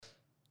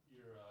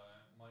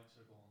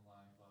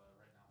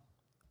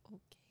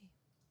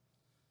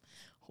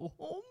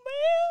Oh,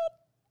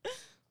 man.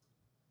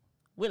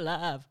 We're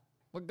live.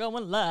 We're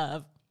going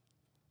live.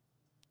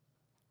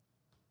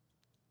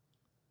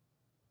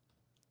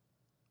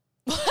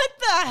 What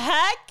the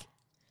heck?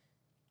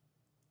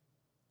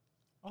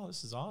 Oh,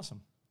 this is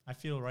awesome. I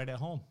feel right at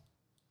home.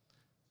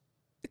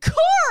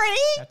 Corey!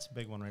 That's a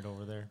big one right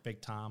over there.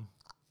 Big Tom.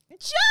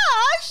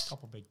 Josh!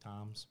 Couple big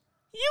Toms.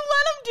 You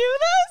let him do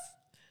this?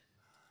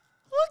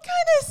 What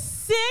kind of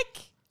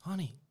sick?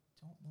 Honey,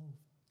 don't move.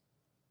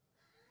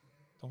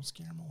 Don't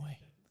scare him away.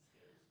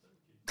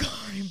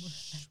 Corey,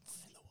 Shh,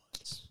 we're in the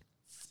woods.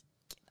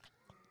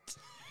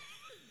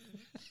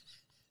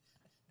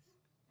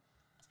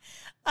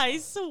 I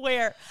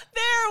swear.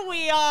 There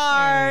we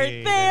are.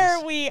 Hey, there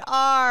we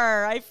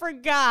are. I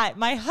forgot.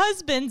 My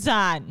husband's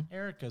on.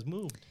 Erica's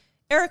moved.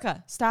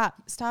 Erica,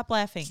 stop. Stop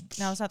laughing.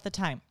 Now's not the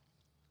time.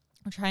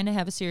 We're trying to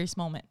have a serious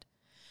moment.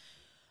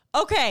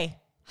 Okay.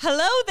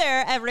 Hello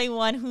there,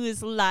 everyone who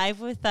is live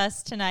with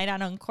us tonight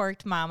on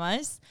Uncorked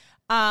Mamas.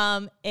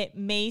 It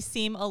may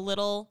seem a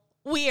little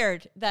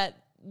weird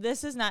that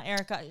this is not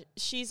Erica.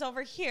 She's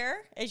over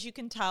here, as you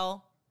can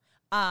tell,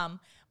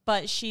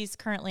 but she's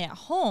currently at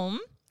home.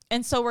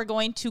 And so we're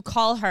going to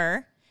call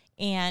her,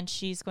 and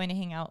she's going to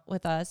hang out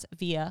with us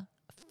via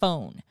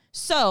phone.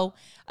 So,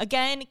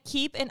 again,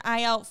 keep an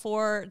eye out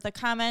for the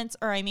comments,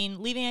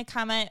 leaving a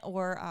comment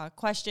or a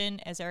question,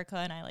 as Erica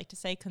and I like to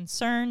say,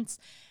 concerns,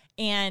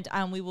 and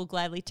we will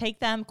gladly take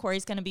them.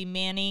 Corey's going to be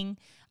manning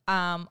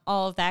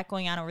all of that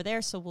going on over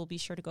there, so we'll be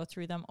sure to go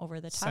through them over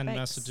the topics. Send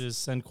messages,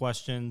 send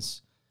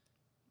questions.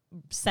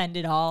 Send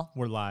it all.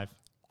 We're live.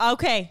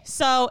 Okay,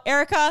 so,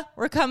 Erica,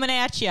 we're coming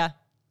at you.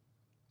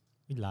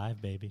 We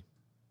live, baby.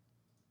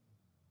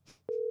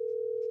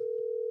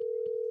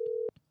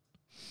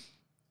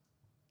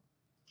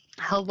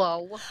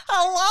 Hello.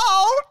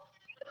 Hello?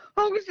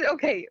 Oh,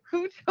 okay.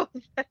 Who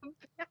chose that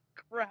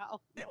background?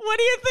 What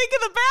do you think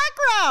of the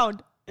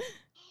background?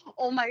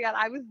 Oh my God,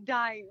 I was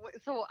dying.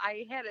 So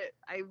I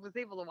was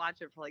able to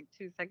watch it for like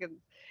 2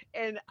 seconds,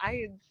 and I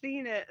had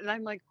seen it, and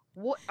I'm like,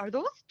 what are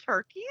those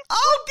turkeys?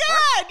 Oh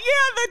God,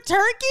 yeah, the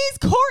turkeys.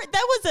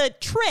 That was a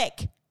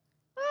trick.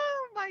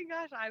 Oh my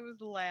gosh, I was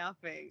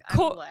laughing.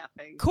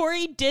 Laughing.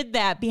 Corey did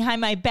that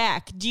behind my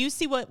back. Do you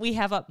see what we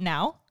have up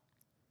now?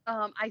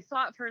 I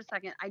saw it for a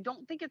second. I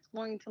don't think it's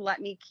going to let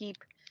me keep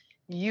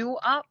you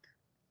up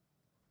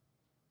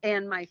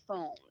and my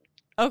phone.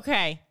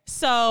 Okay,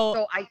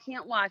 so I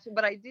can't watch it,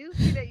 but I do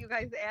see that you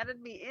guys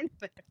added me in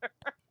there.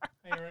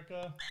 Hey,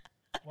 Erica.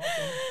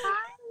 Welcome.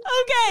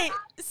 Okay,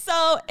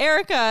 so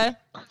Erica,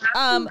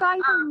 You guys,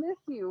 I miss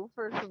you,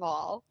 first of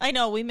all. I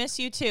know we miss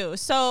you too.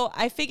 So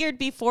I figured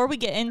before we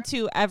get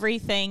into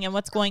everything and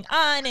what's going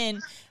on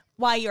and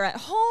why you're at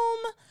home,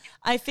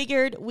 I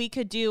figured we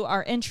could do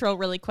our intro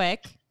really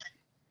quick.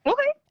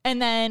 Okay.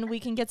 And then we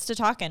can get to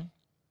talking.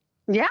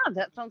 Yeah,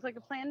 that sounds like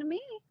a plan to me.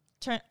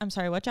 I'm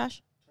sorry, what,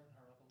 Josh?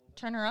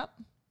 Turn her up?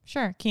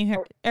 Sure. Can you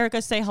hear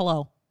Erica say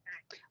hello?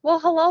 Well,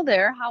 hello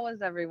there. How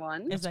is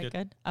everyone? Is that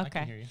good? I can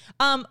Okay. hear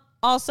you.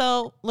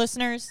 Also,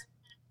 listeners,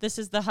 this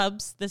is the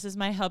Hubs. This is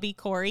my hubby,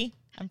 Corey.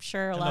 I'm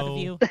sure a lot of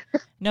you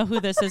know who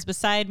this is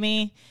beside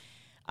me.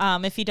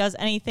 If he does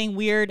anything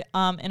weird,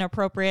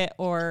 inappropriate,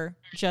 or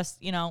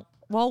just,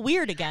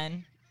 weird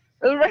again,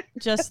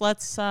 just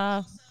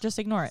just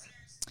ignore it.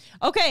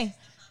 Okay.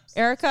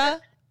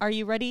 Erica, are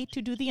you ready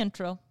to do the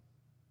intro?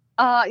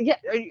 Yeah.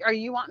 Are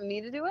you wanting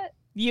me to do it?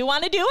 You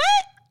want to do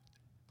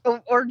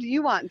it? Or do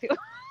you want to?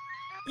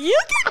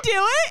 You can do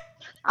it.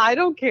 I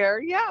don't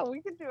care. Yeah,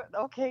 we can do it.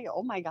 Okay.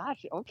 Oh my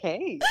gosh.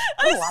 Okay.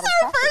 This is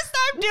our first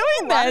time doing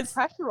a lot of this.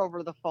 pressure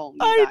over the phone,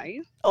 you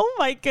guys. Oh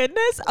my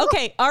goodness.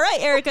 Okay. All right,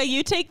 Erica,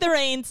 you take the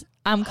reins.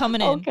 I'm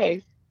coming in.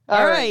 Okay.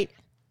 All right.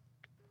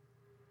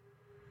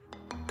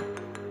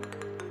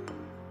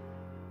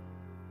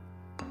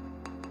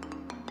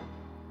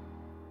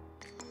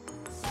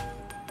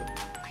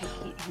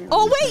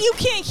 Oh wait, you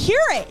can't hear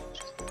it.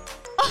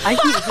 I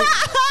can't hear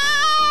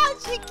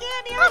She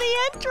can't hear the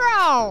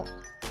intro.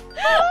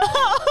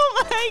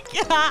 Oh my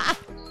God.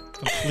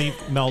 Complete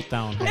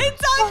meltdown here.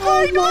 It's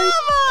Uncorked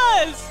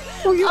Mamas.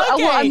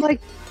 Well, I'm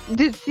like,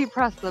 did she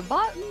press the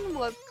button?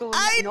 What's going on?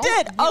 I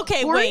did.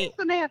 Okay, Corey's wait.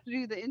 going to have to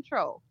do the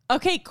intro.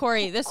 Okay,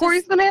 Corey,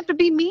 Corey's going to have to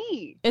be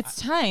me. It's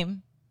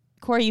time.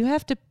 Corey, you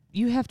have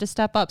to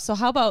step up. So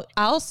how about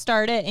I'll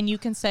start it and you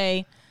can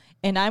say,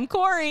 and I'm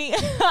Corey.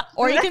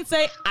 Or you can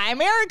say,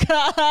 I'm Erica.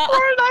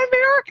 Or I'm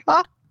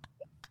Erica.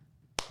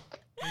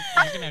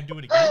 You're going to do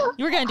it again?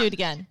 We're going to do it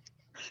again.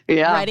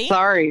 Yeah. Ready?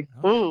 Sorry.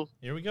 Oh,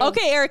 here we go.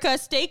 Okay, Erica,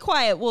 stay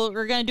quiet.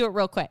 We're going to do it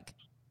real quick.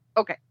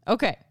 Okay.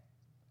 Okay.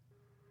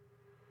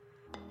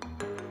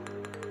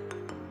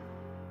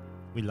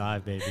 We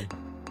live, baby.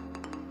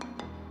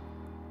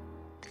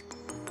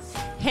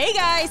 Hey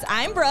guys,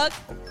 I'm Brooke.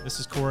 This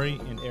is Corey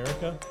and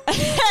Erica.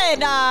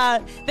 And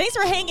thanks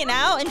for hanging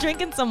out and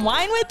drinking some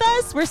wine with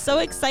us. We're so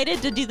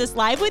excited to do this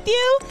live with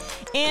you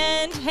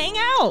and hang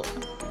out.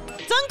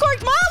 It's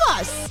Uncorked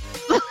Mamas.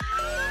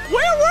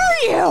 Where were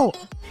you?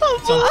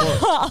 It's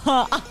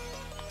Uncorked.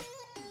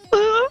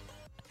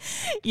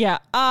 Yeah.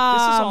 This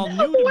is all new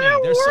to me.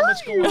 where There's so were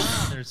much going you?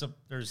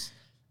 on.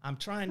 I'm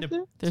trying to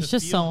There's to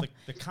just feel so-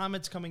 the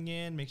comments coming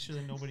in, make sure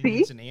that nobody See?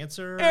 needs an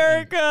answer. and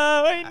Erica,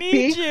 I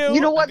need See? you.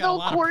 You know I've what got a though,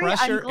 lot Corey? of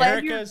pressure. I'm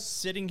glad you're. Erica's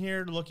sitting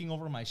here looking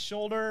over my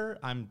shoulder.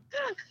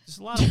 There's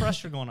a lot of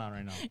pressure going on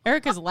right now.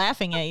 Erica's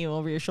laughing at you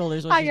over your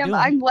shoulders. What I she's am. doing.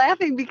 I'm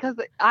laughing because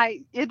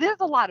it is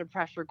a lot of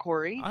pressure,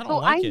 Corey. I don't so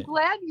like I'm it.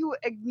 glad you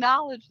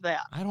acknowledge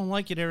that. I don't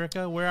like it,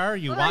 Erica. Where are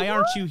you? But Why I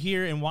aren't know. you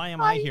here? And why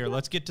am I here?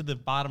 Let's get to the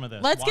bottom of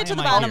this. Let's Why get to am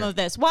the I bottom here? of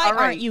this. Why All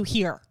right. aren't you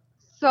here?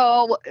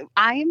 So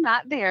I am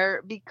not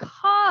there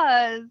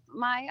because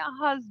my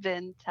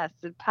husband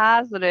tested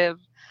positive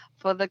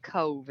for the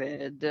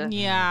COVID.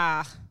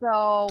 Yeah.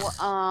 So,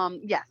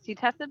 yes, he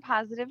tested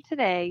positive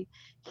today.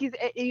 He's,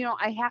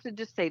 I have to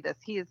just say this.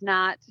 He's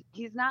not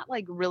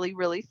like really,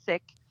 really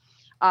sick.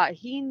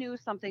 He knew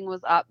something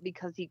was up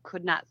because he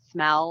could not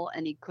smell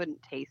and he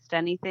couldn't taste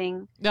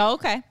anything. Oh,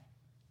 okay.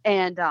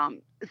 And,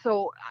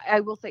 so I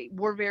will say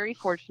we're very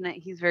fortunate.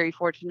 He's very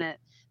fortunate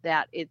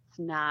that he's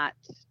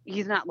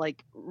not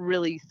like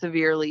really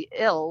severely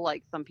ill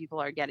like some people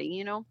are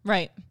getting,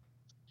 Right.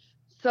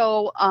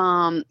 So,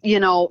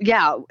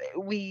 yeah,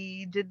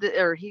 we did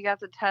he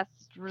got the test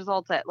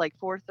results at like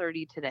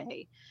 4:30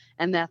 today.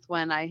 And that's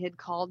when I had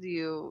called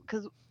you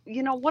because,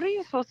 what are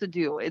you supposed to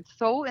do? It's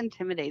so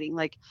intimidating.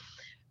 Like,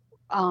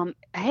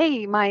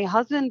 hey, my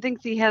husband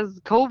thinks he has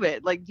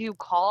COVID. Like, do you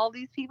call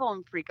these people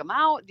and freak them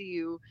out?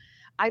 You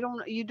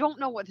don't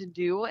know what to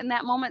do in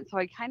that moment. So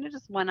I kind of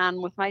just went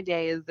on with my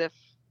day as if,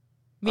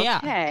 Yeah.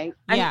 okay.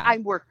 Yeah. I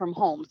work from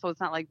home, so it's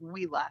not like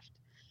we left.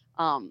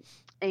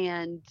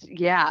 And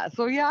yeah,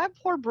 so yeah,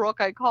 poor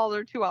Brooke. I called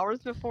her 2 hours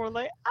before,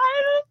 like,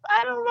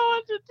 I don't know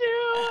what to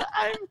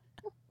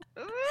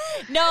do.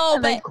 No,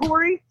 And then but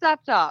Corey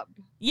stepped up.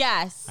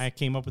 yes, I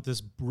came up with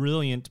this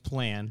brilliant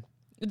plan.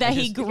 that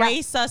he just-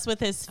 graced us with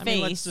his I face.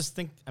 mean, let's just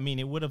think. I mean,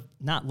 it would have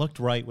not looked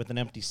right with an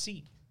empty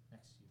seat.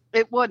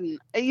 It wouldn't,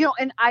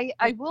 and I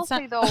will It's not-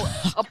 say though,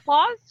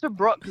 applause to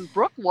Brooke because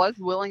Brooke was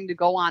willing to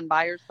go on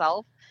by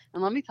herself,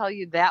 and let me tell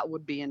you, that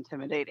would be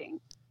intimidating.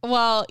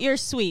 Well, you're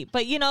sweet,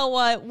 but you know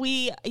what?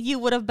 You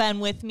would have been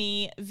with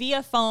me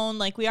via phone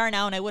like we are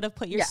now, and I would have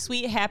put your Yeah.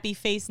 sweet, happy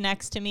face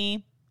next to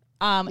me,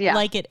 Yeah.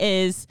 like it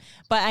is.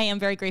 But I am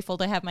very grateful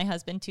to have my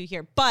husband too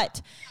here.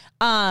 But,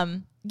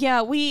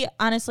 yeah, we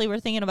honestly were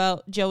thinking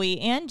about Joey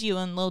and you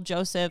and Lil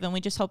Joseph, and we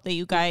just hope that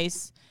you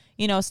guys,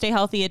 stay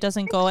healthy. It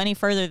doesn't go any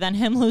further than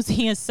him losing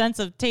his sense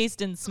of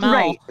taste and smell.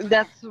 Right.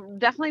 That's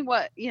definitely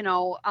what,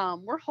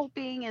 we're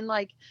hoping. And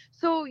like,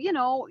 so,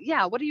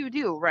 yeah, what do you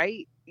do?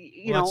 Right.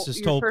 Let's just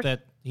your hope first-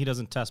 that he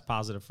doesn't test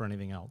positive for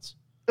anything else.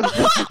 What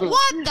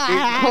the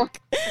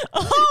heck?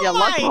 Oh Yeah,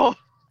 let's my. hope.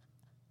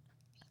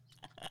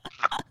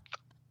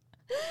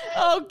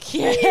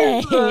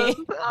 Okay.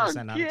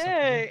 that not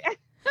Okay.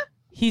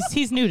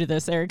 He's new to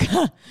this,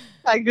 Erica.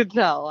 I could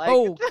tell.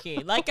 Okay,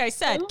 like I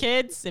said,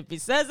 kids, if he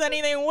says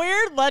anything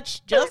weird, let's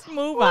just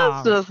move Let's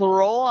on. just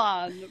roll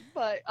on.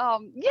 But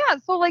yeah,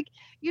 so like,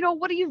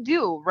 what do you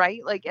do,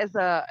 right? Like as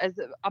a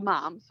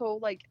mom. So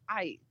like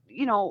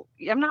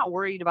I'm not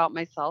worried about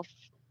myself.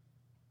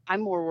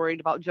 I'm more worried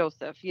about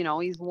Joseph.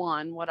 He's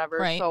one, whatever.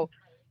 Right. So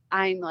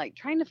I'm like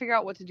trying to figure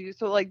out what to do.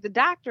 So like the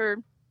doctor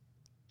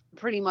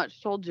pretty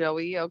much told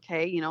Joey,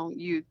 okay,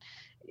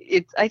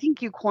 I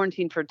think you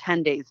quarantined for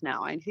 10 days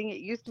now. I think it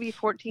used to be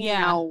 14. Yeah.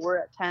 Now we're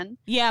at 10.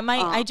 Yeah,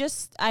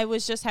 I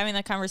was just having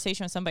that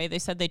conversation with somebody. They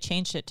said they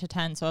changed it to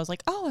 10, so I was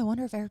like, oh, I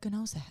wonder if Erica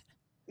knows that.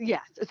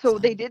 Yes. So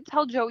they did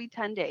tell Joey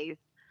 10 days.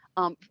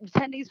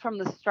 10 days from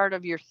the start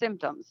of your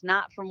symptoms,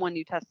 not from when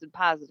you tested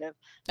positive.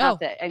 Not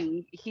that, I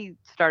mean, he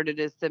started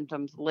his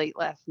symptoms late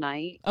last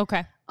night.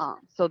 Okay.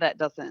 So that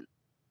doesn't,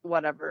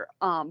 whatever.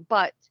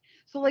 But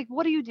so like,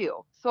 what do you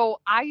do?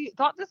 So I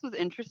thought this was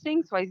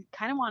interesting. So I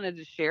kind of wanted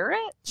to share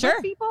it Sure.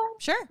 with people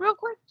Sure. real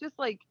quick. Just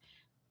like,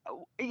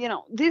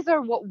 these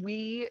are what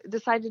we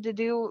decided to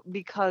do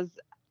because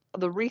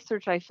the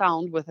research I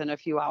found within a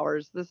few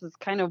hours, this is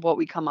kind of what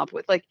we come up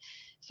with. Like,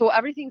 so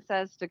everything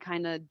says to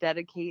kind of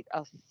dedicate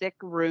a sick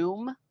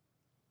room,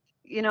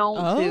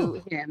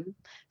 to him.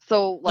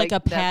 So Like a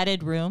that's-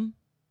 padded room.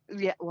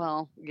 Yeah.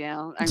 Well,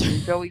 yeah. I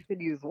mean, Joey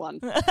could use one.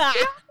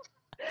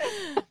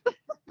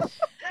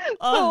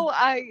 Oh. So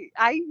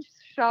I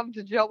shoved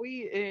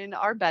Joey in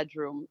our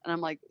bedroom, and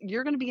I'm like,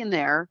 "You're gonna be in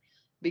there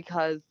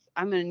because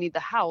I'm gonna need the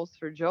house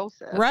for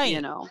Joseph." Right.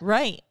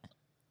 Right.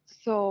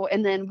 So,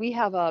 and then we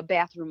have a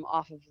bathroom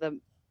off of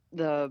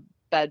the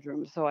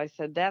bedroom. So I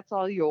said, "That's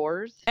all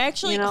yours."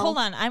 Actually, hold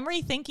on. I'm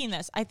rethinking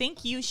this. I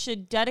think you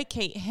should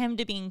dedicate him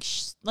to being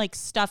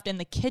stuffed in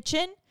the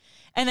kitchen,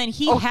 and then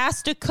he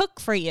has to cook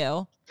for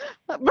you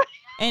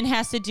and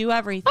has to do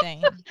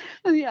everything.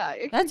 Yeah.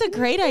 That's a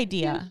great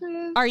idea.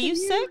 Are you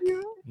sick?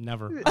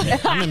 Never.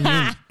 I'm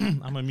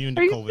immune. I'm immune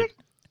to Are you COVID. sick?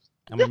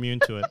 I'm immune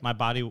to it. My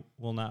body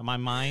will not. My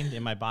mind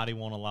and my body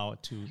won't allow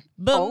it to.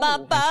 But my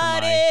Oh.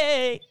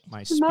 body. My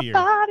My spear.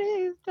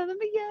 body's telling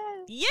me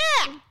yes.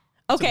 Yeah.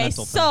 a Okay,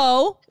 mental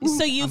so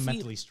I'm you've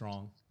mentally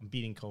strong. I'm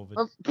beating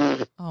COVID.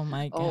 Oh, oh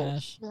my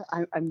gosh.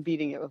 I'm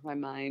beating it with my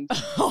mind.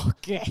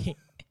 Okay.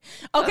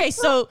 Okay,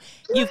 so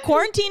you've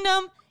quarantined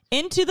him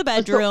into the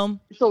bedroom.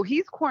 So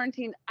he's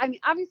quarantined. I mean,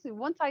 obviously,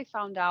 once I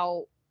found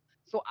out,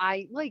 so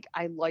I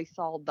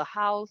Lysoled the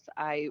house.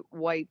 I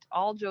wiped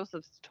all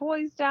Joseph's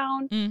toys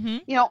down.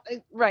 Mm-hmm.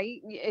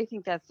 Right? I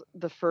think that's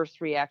the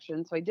first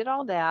reaction. So I did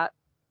all that.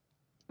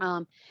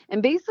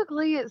 And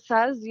basically it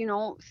says,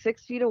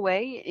 6 feet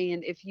away.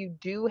 And if you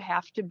do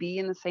have to be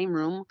in the same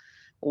room,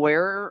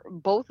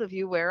 both of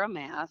you wear a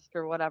mask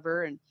or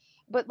whatever.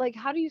 But like,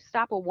 how do you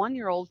stop a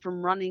 1-year-old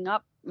from running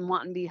up and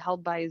wanting to be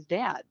held by his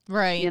dad?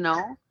 Right.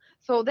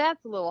 So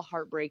that's a little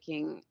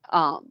heartbreaking.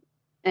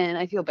 And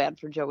I feel bad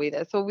for Joey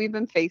there. So we've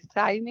been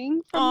FaceTiming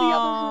from the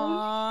other room.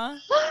 Aww.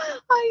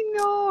 I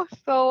know.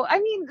 So,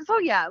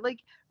 yeah, like,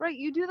 right.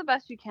 You do the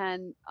best you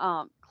can.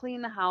 Clean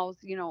the house,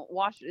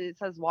 it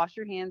says wash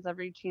your hands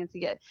every chance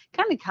you get.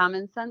 Kind of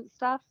common sense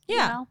stuff.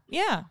 Yeah.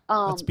 Yeah.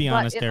 Let's be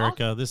honest,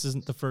 Erica. This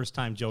isn't the first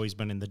time Joey's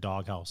been in the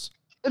doghouse.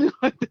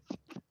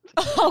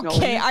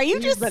 Okay, are you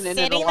he's just been in it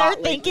a sitting lot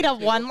there thinking lately, of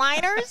too.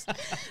 one-liners?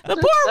 The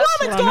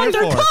poor woman's going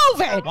through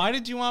COVID. Why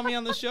did you want me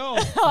on the show?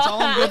 That's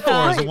all I'm good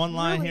for is one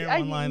line here,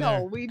 one line there.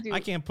 No, we do. I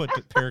can't put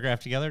the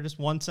paragraph together, just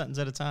one sentence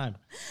at a time.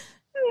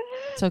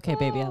 It's okay,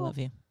 baby. I love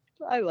you.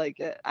 I like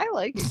it.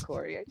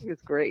 Corey. I think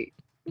it's great.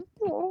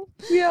 Oh,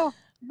 yeah.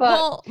 But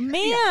Well,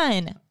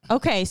 man.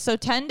 Okay, so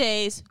 10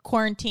 days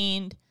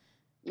quarantined.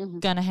 Mhm.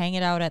 Gonna hang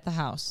it out at the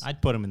house.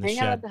 I'd put him in the hang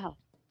out shed. at the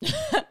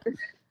house.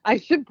 I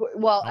should put.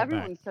 Well, Out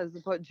everyone says to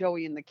put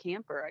Joey in the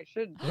camper. I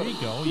should. There you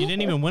go. You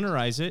didn't even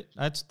winterize it.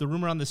 That's the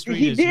rumor on the street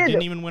He is you did.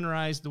 didn't even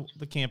winterize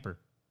the camper.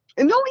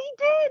 No, he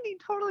did. He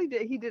totally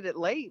did. He did it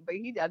late, but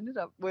he ended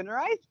up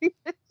winterizing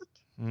it.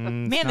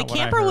 Man, the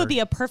camper would be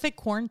a perfect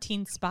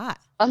quarantine spot.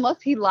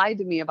 Unless he lied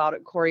to me about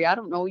it, Corey. I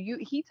don't know.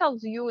 He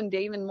tells you and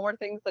Damon more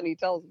things than he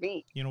tells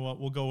me. You know what?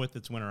 We'll go with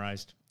it's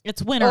winterized.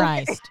 It's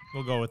winterized.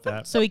 We'll go with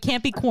that. So he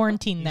can't be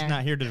quarantined He's there.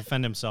 not here to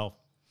defend himself.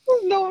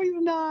 No, he's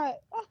not.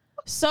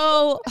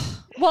 So,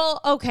 well,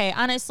 okay.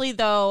 Honestly,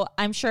 though,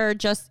 I'm sure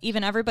just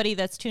even everybody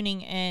that's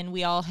tuning in,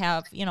 we all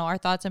have, our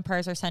thoughts and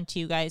prayers are sent to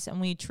you guys. And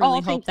we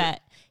truly hope thank you.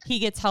 that he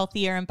gets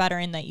healthier and better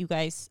and that you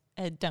guys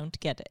don't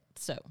get it.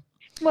 So,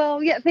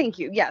 Well, yeah, thank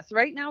you. Yes,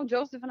 right now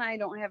Joseph and I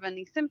don't have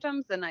any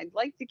symptoms, and I'd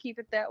like to keep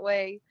it that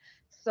way.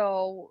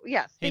 So,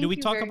 yes. Hey, thank do we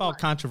you talk very about much.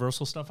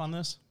 controversial stuff on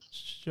this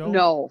show?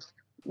 No,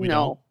 We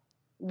no,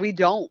 we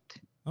don't.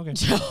 Okay.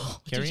 did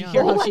Carry you on.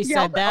 hear Oh how my she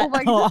God. said that? Oh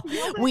my God. I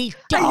yelled We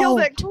I yelled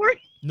don't. at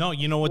Corey. No,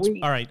 you know what's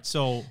We- all right.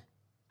 So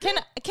Can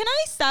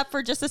I stop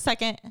for just a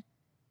second?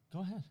 go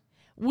ahead.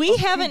 We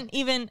haven't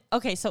even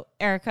so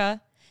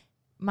Erica,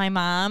 my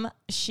mom,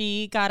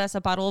 she got us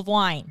a bottle of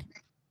wine.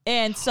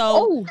 And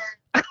so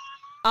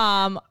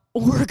Oh,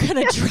 we're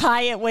gonna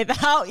try it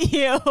without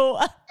you.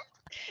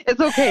 it's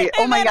okay.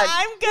 Oh And my then God.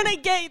 I'm gonna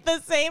get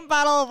the same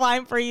bottle of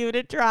wine for you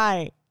to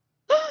try.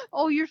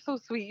 Oh, you're so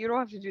sweet. You don't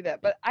have to do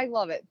that, but I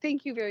love it.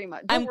 Thank you very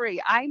much. Don't I'm-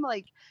 worry. I'm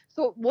like,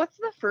 so what's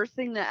the first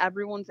thing that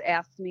everyone's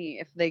asked me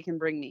if they can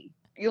bring me?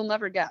 You'll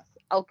never guess.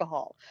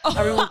 Alcohol.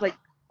 Everyone's like,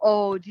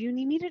 oh, do you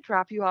need me to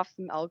drop you off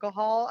some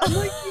alcohol? I'm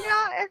like,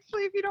 yeah,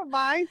 actually, if you don't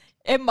mind.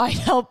 It might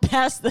help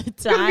pass the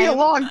It's going to be a time.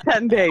 long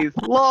 10 days.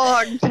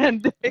 Long 10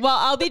 days. Well,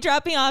 I'll be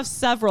dropping off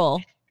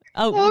several.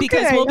 Because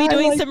Okay, we'll be I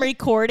doing like some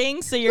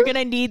recording, so you're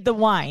gonna need the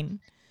wine.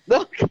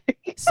 Okay.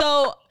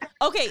 So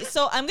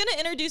I'm gonna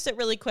introduce it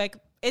really quick.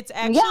 It's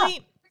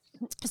actually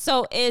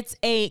it's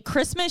a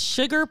Christmas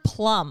sugar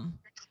plum.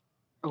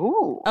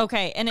 Ooh.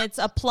 Okay, and it's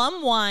a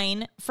plum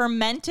wine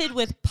fermented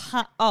with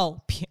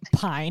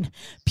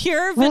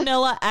pure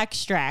vanilla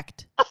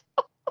extract.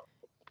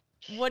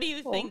 What do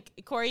you think,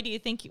 Corey? Do you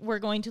think we're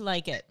going to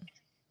like it?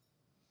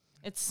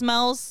 It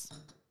smells.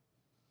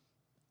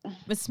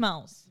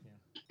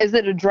 Is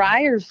it a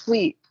dry or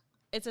sweet?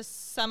 It's a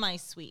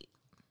semi-sweet.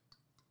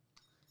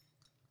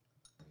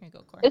 Here you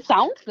go, Corey. It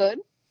sounds good.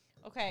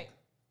 Okay.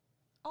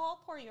 Oh, I'll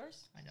pour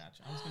yours. I got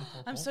you. I was gonna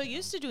pour I'm both so of them.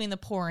 used to doing the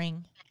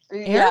pouring.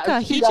 Yeah,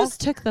 Erica, she he does-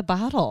 just took the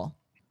bottle.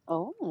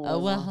 Oh. Oh,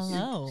 well,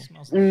 hello.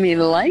 Smells like Me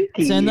like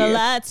Turn the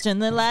lights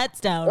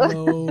down.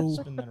 low.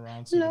 spin that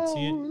around so you can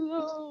see it.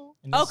 No.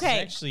 And this Okay.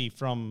 is actually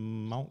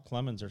from Mount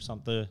Clemens or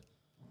something.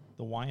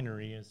 The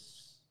winery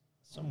is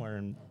somewhere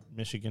in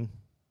Michigan.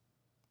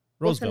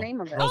 What's the Roseville.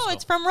 name of it? Oh,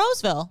 it's from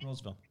Roseville.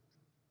 Roseville.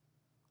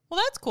 Well,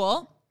 that's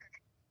cool.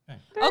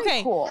 Very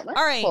okay. Cool. That's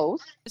All right.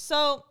 Close.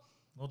 So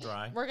A little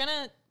dry. we're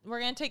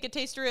gonna take a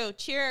tasteroo.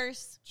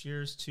 Cheers.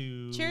 Cheers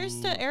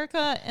to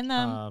Erica and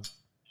them.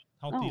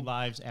 healthy Oh.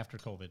 lives after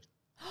COVID.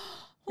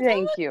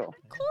 Thank you.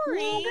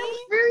 Corey. Oh, that's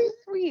very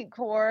sweet,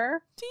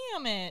 Core.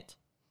 Damn it.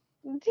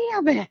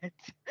 Damn it.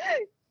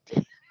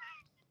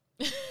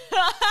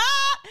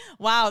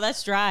 Wow,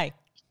 that's dry.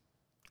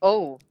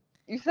 Oh,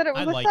 you said it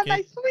was I a like it.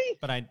 semi-sweet.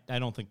 But I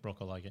don't think Brooke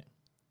will like it.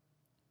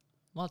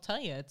 Well, I'll tell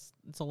you, it's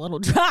a little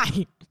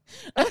dry.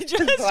 I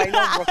just So I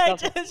know Brooke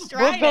doesn't- just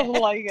Brooke tried doesn't it.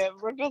 like it.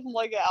 Brooke doesn't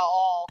like it at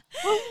all.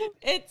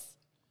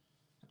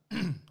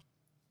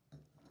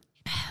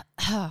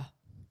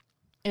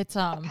 It's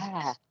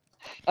Ah.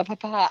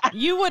 Papa.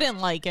 you wouldn't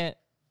like it,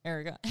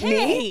 Erica.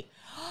 Hey,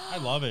 I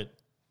love it.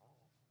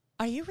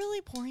 Are you really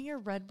pouring your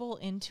Red Bull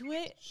into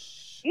it?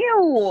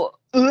 Ew.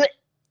 Ugh.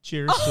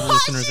 Cheers to the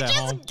listeners she at just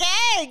home.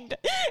 gagged.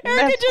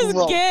 Erica That's just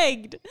gross.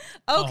 gagged.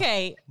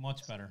 Okay.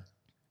 Much better.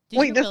 Did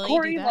Wait, you does really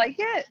Corey do that? like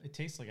it? It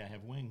tastes like I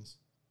have wings.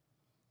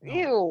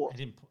 Ew. I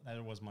didn't.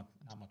 There was not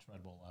much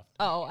Red Bull left.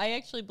 Oh, I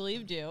actually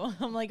believed you.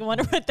 I'm like, I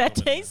wonder what that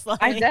Over there. tastes like.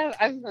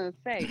 I was gonna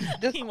say,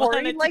 does You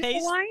Corey wanna like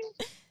taste- wine?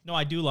 No,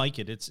 I do like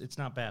it. It's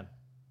not bad.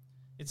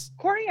 It's.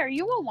 Corey, are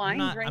you a wine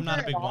I'm drinker? not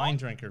a at big all? wine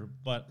drinker,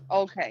 but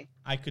Okay.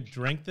 I could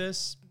drink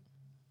this.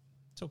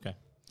 It's okay.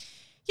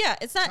 Yeah,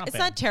 it's not Not bad.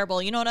 not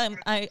terrible. You know what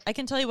I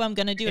can tell you what I'm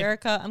gonna do,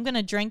 Erica. I'm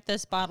gonna drink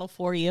this bottle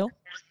for you.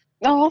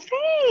 Oh,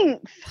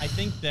 thanks. I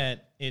think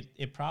that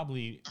it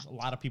probably a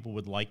lot of people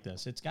would like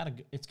this. It's got a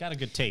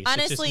good taste.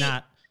 Honestly, it's just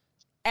not.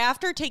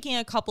 After taking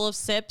a couple of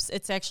sips,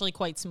 it's actually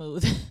quite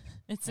smooth.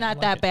 It's Yeah, I not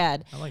like that it.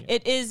 bad. I like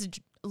it. It is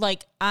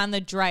like on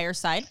the drier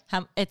side.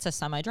 It's a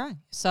semi-dry,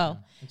 so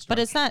It's but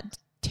dry. it's not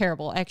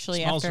terrible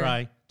actually. Smells after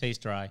dry,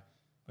 tastes dry,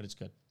 but it's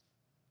good.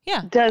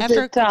 yeah, Does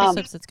after a it, couple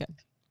sips, it's good.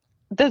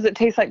 Does it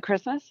taste like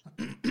Christmas?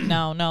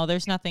 No,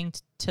 there's nothing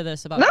to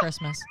this about No.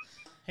 Christmas.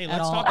 Hey, At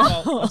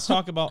all. let's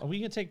talk about. Are we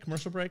gonna take a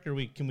commercial break, or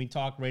can we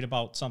talk right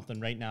about something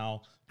right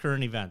now?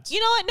 Current events. You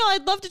know what? No,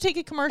 I'd love to take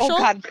a commercial.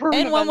 God, current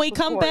and when events we with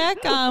come Corey. back,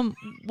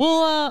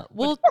 we'll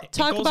But it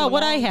talk goes about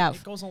what I along- have.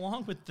 It goes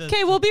along with the.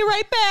 Okay, we'll be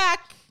right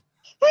back.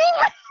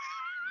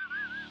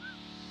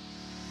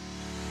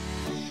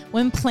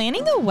 When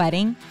planning a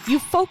wedding, you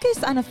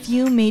focus on a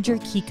few major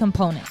key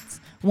components.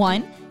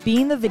 One,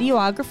 being the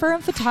videographer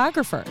and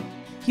photographer.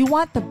 You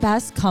want the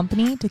best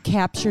company to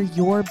capture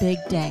your big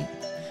day.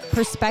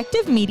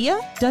 Perspective Media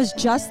does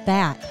just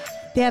that.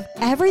 They have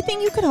everything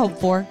you could hope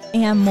for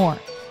and more,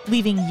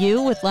 leaving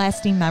you with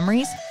lasting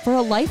memories for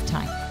a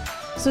lifetime.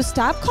 So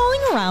stop calling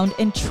around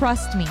and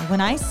trust me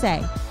when I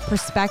say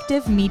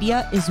Perspective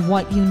Media is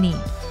what you need.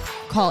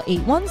 Call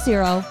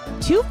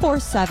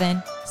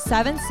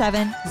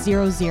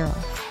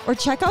 810-247-7700 or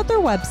check out their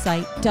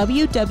website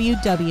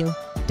www.ti-v.com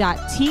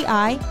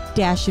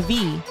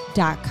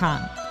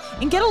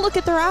and get a look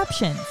at their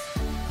options.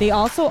 They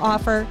also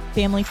offer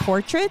family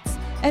portraits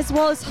as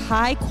well as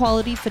high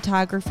quality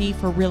photography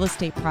for real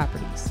estate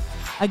properties.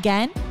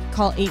 Again,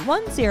 call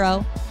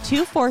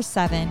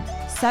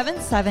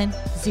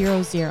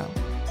 810-247-7700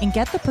 and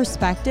get the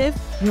perspective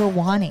you're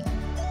wanting.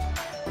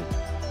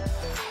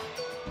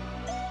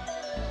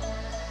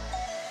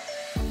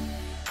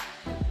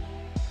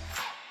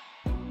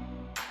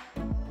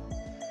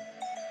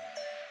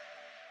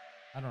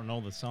 I don't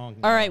know the song.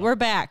 All right, we're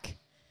back.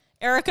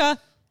 Erica,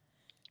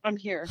 I'm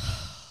here.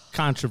 this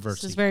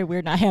Controversy. is very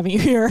weird not having you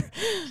here.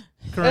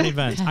 Current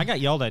events. I got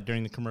yelled at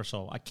during the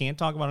commercial. I can't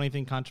talk about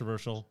anything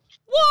controversial.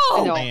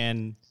 Whoa, I know.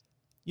 And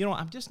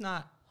I'm just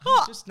not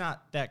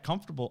that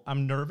comfortable.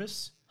 I'm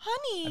nervous.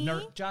 honey.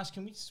 Josh,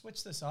 can we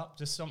switch this up?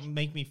 Just something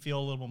make me feel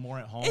a little more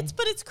at home.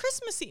 But it's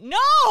Christmassy. No,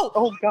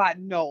 Oh God,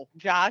 no,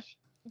 Josh.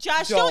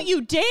 Josh, don't. don't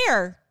you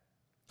dare.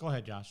 Go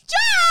ahead, Josh.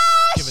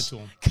 Josh, Give it to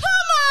him. Come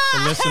The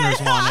on.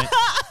 listeners want it.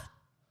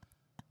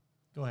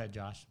 Go ahead,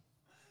 Josh.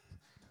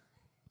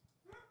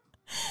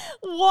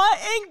 What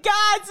in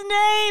God's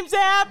name's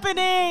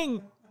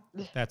happening?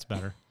 That's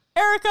better.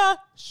 Erica.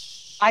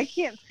 I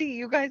can't see.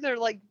 You guys are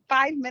like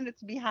 5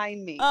 minutes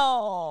behind me.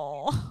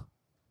 Oh.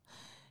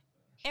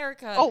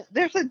 Erica. Oh,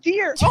 there's a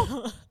deer.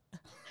 Oh,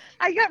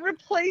 I got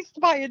replaced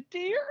by a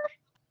deer.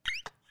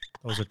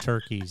 Those are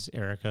turkeys,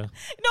 Erica. No, it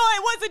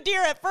was a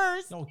deer at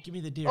first. No, give me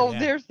the deer. Oh, yeah.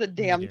 there's the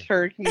damn deer.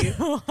 turkey.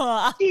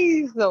 I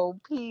Cheezo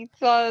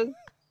pizzas.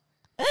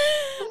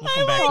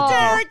 come back liked to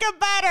deer. Erica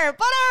better.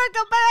 Put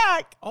Erica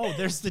back. Oh,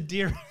 there's the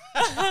deer.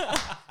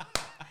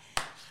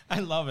 I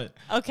love it.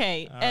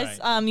 Okay, All as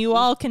right. you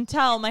all can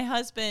tell, my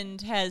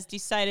husband has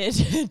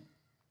decided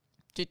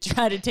to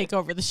try to take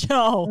over the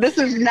show. This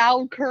is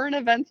now current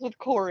events with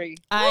Corey.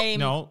 I'm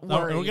No,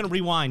 worried. we're going to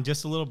rewind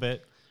just a little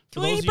bit.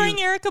 Can we bring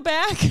Erica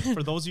back?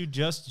 For those of you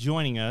just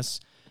joining us,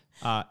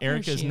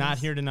 Erica is she not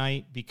is. here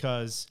tonight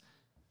because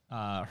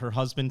her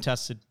husband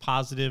tested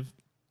positive.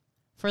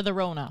 For the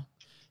Rona.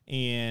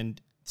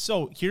 And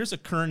so here's a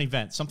current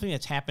event, something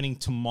that's happening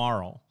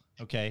tomorrow,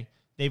 okay?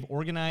 They've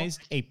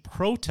organized a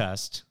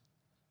protest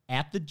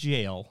at the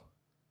jail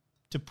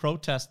to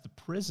protest the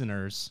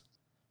prisoners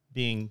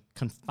being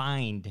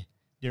confined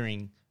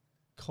during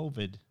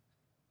COVID-19.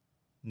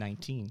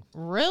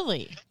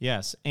 Really?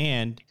 Yes,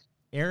 and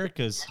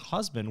Erica's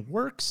husband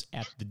works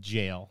at the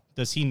jail.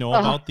 Does he know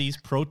about these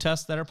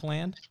protests that are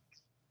planned?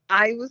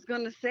 I was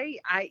gonna say,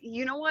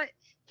 you know what?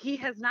 He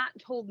has not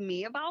told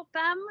me about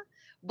them,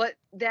 but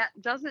that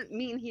doesn't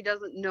mean he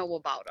doesn't know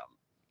about them.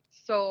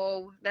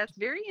 So that's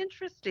very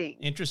interesting.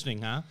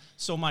 Interesting, huh?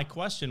 So my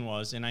question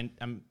was, and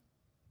I'm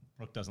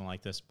Brooke doesn't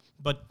like this,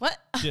 but What?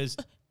 do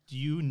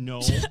you know?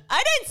 I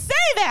didn't say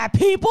that,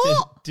 people.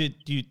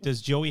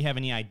 Does Joey have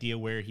any idea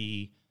where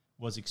he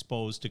was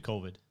exposed to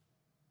COVID?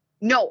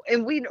 No,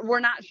 and we're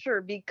not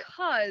sure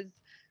because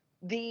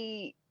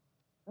the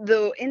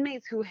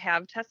inmates who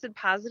have tested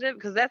positive,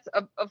 because that's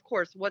of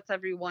course what's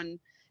everyone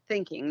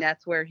thinking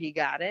that's where he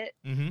got it,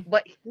 Mm-hmm.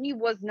 but he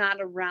was not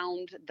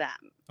around them.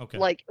 Okay.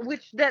 Like,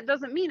 which that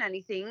doesn't mean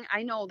anything.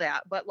 I know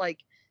that, but like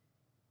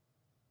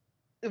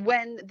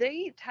when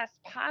they test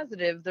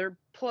positive, they're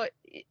put,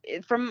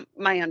 from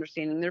my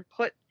understanding, they're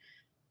put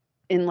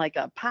in like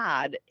a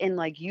pod, and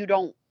like you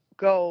don't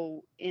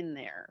go in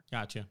there.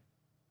 Gotcha.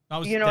 That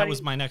was You know what I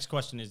was mean? my next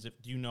question. Is if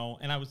you know,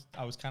 and I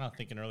was kind of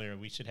thinking earlier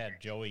we should have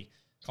Joey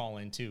call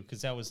in too,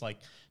 because that was like,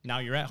 now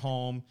you're at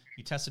home,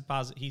 you tested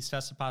positive, he's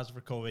tested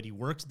positive for COVID, he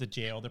works at the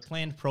jail, they're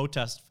planning to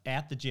protest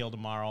at the jail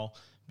tomorrow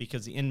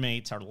because the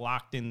inmates are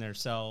locked in their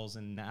cells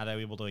and not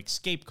able to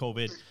escape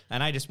COVID.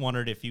 And I just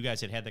wondered if you guys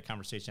had had the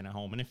conversation at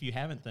home, and if you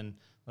haven't, then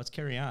let's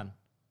carry on.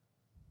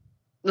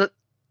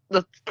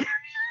 Let's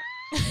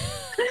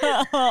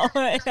Oh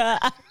my God.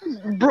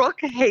 Brooke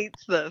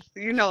hates this.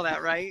 You know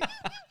that, right?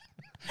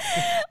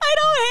 I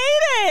don't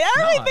hate it.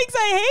 Everybody No, thinks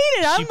I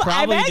hate it. She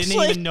probably I'm didn't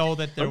actually, even know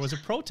that there was a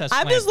protest.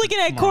 I'm just planned looking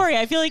at tomorrow. Corey.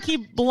 I feel like he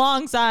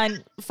belongs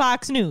on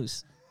Fox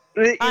News.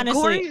 Honestly,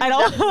 Corey's I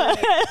don't.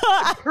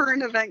 definitely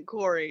current event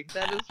Corey.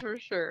 That is for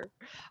sure.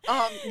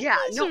 Yeah,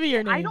 That no, should be your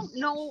I name. don't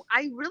know.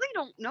 I really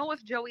don't know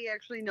if Joey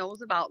actually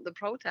knows about the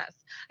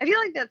protest. I feel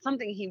like that's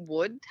something he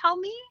would tell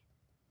me.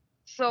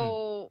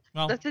 So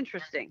Well, that's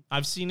interesting.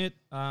 I've seen it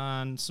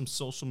on some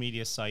social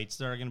media sites.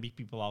 There are going to be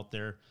people out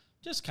there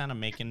just kind of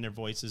making their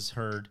voices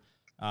heard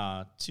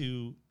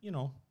to,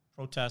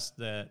 protest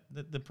that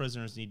the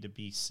prisoners need to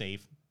be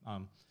safe.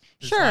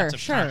 There's Sure, lots of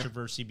sure.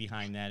 controversy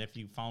behind that. If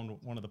you found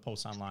one of the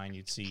posts online,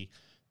 you'd see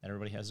that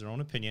everybody has their own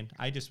opinion.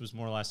 I just was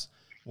more or less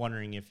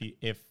wondering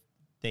if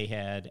they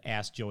had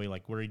asked Joey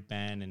like where he'd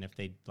been, and if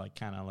they'd like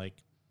kind of like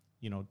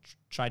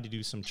tried to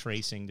do some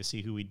tracing to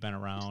see who he'd been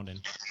around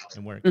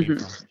and where it came from.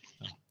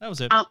 So that was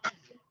it.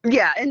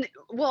 Yeah, and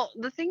well,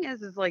 the thing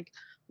is like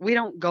we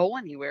don't go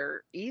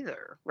anywhere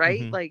either,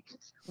 right? Mhm. Like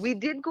we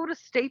did go to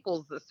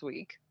Staples this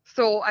week,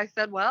 so I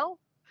said, well,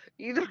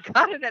 you either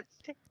got it at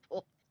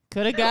Staples.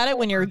 Could have got it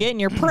when you were getting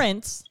your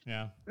prints.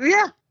 Yeah.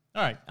 Yeah.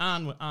 All right,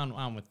 on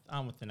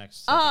with the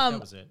next subject. That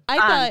was it. I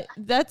thought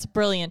that's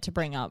brilliant to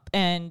bring up,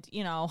 and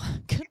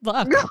good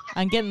luck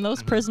on getting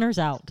those prisoners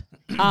out.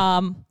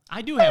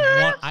 I do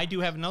have one. I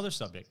do have another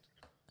subject.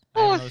 I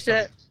have Oh, another shit.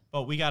 subject.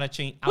 But we gotta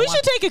change. We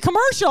should take a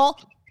commercial.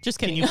 Just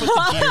Can kidding. you put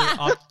the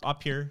deer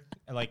up here,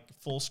 like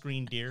full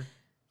screen deer,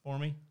 for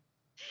me?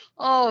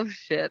 Oh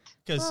shit.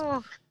 Because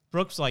Oh.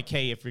 Brooke's like,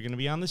 hey, if you're gonna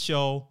be on the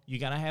show, you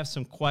gotta have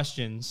some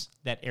questions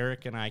that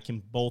Eric and I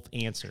can both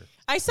answer.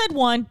 I said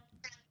one.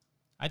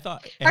 I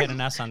thought it had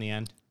an S on the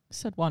end,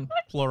 Said one.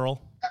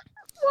 plural.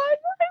 What?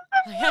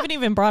 I haven't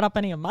even brought up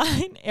any of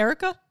mine.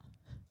 Erica?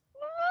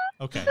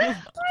 Okay.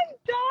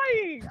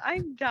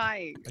 I'm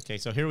dying. Okay.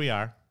 So here we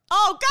are.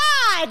 Oh,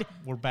 God!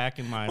 We're back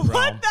in my What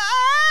realm,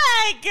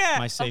 the heck?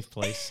 my safe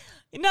place.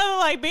 Nothing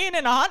like being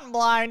in a hunting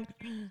blind.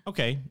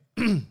 Okay.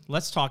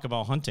 Let's talk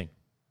about hunting.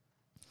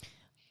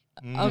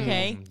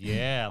 Okay.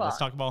 Yeah, let's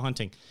talk about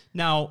hunting.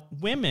 Now,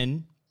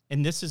 women,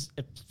 and this is,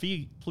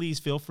 please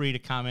feel free to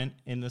comment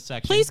in the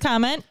section. Please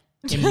comment.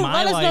 In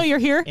my Let us know life- you're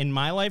here. In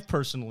my life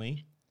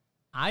personally,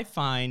 I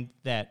find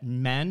that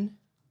men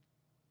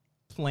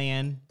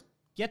plan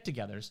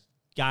get-togethers.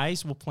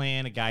 Guys will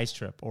plan a guy's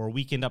trip or a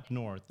weekend up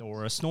north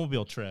or a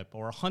snowmobile trip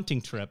or a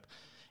hunting trip.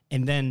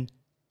 And then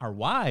our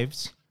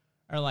wives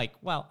are like,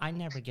 well, I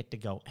never get to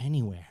go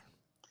anywhere.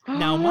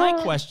 Now, my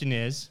question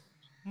is,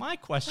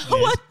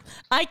 What?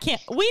 I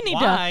can't. We need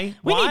Why?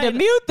 to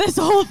mute this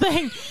whole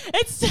thing.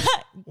 It's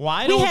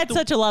why we don't had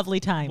such a lovely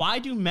time. Why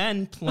do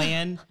men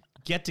plan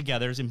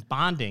get-togethers and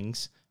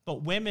bondings,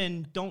 but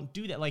women don't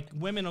do that? Like,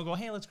 women will go,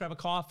 hey, let's grab a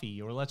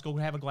coffee, or let's go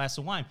have a glass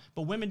of wine.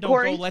 But women don't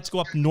Corey? go, let's go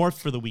up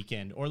north for the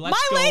weekend, or let's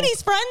my go.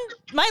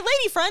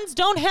 lady friends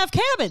don't have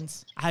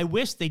cabins. I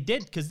wish they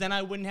did, because then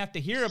I wouldn't have to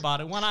hear about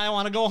it when I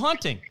want to go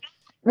hunting.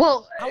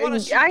 Well, I wanna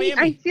shoot I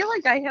Bambi. feel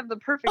like I have the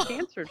perfect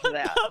answer to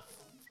that.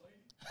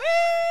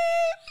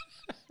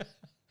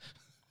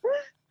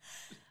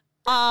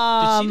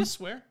 Did she just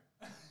swear?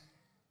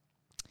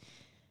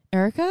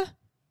 Erica?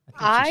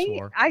 I think she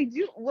swore. I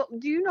do. Well,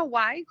 do you know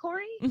why,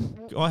 Corey?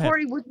 Go ahead.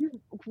 Corey,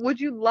 would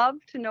you love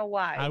to know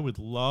why? I would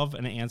love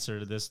an answer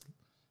to this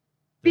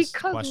Because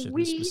question,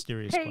 we this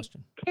mysterious take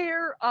question.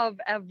 care of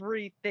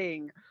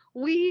everything.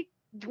 We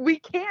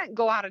can't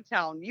go out of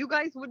town. You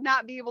guys would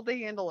not be able to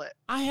handle it.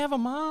 I have a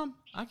mom.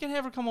 I can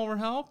have her come over and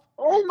help.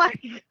 Oh my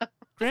god.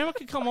 Grandma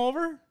could come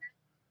over.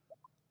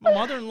 My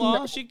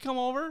mother-in-law, she could come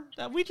over.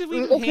 We can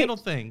Okay. handle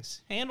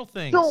things. Handle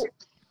things. So,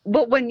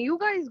 but when you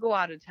guys go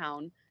out of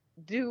town,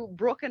 do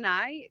Brooke and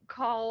I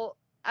call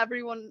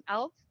everyone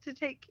else to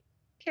take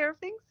care of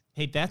things?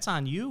 Hey, that's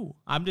on you.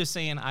 I'm just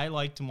saying I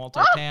like to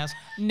multitask.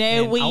 No,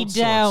 and we outsource.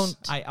 don't.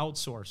 I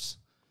outsource.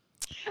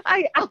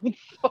 I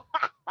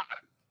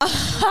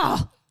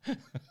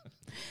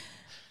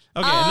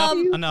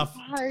Okay, enough.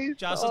 guys,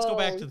 Josh, let's go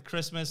back oh. to the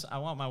Christmas. I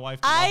want my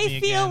wife to love me I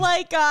feel again.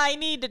 like I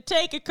need to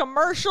take a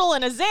commercial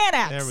and a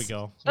Xanax. There we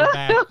go. We're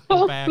back.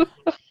 We're back.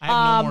 I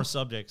have no more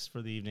subjects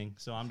for the evening,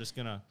 so I'm just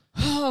gonna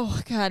Oh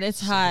God,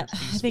 it's hot. I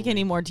think I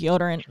need more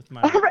deodorant. with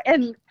my. All right,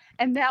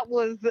 And that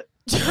was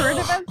Current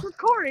Events with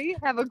Corey.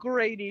 Have a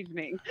great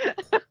evening.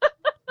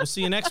 We'll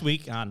see you next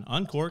week on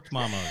Uncorked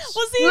Mamas.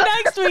 We'll see you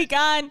next week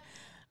on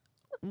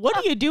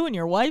What Do You Do When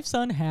Your Wife's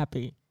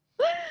Unhappy?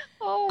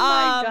 Oh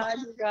my God,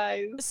 you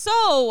guys.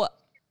 So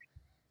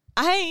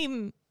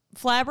I'm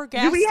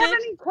flabbergasted. Do we have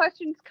any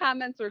questions,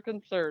 comments, or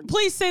concerns?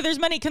 Please say there's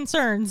many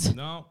concerns.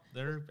 No,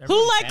 they're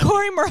Who let happy.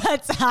 Corey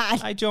Moretz on?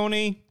 Hi,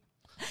 Joni.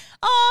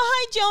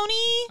 Oh,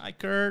 hi, Joni. Hi,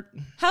 Kurt.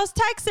 How's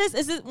Texas?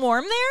 Is it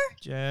warm there?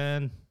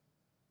 Jen.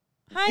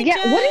 Hi, Yeah,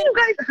 Jen. what do you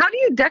guys, how do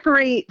you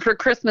decorate for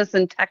Christmas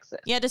in Texas?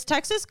 Yeah, does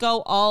Texas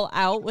go all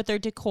out with their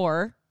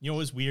decor? You know, it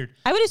was weird.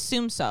 I would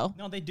assume so.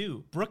 No, they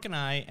do. Brooke and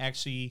I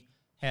actually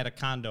had a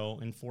condo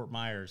in Fort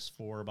Myers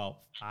for about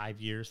 5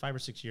 or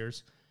 6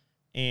 years.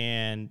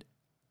 And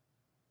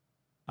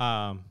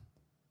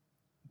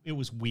it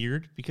was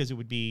weird because it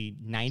would be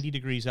 90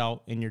 degrees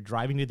out and you're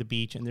driving to the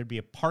beach and there'd be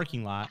a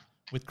parking lot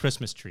with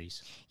Christmas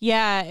trees.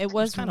 Yeah, it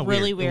was kinda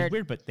really weird. It was weird.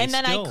 weird, but they and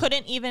then still- I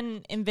couldn't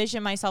even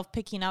envision myself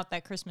picking out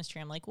that Christmas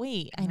tree. I'm like,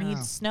 wait, I need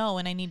No. snow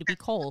and I need to be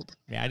cold.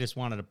 Yeah, I just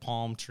wanted a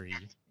palm tree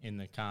in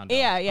the condo.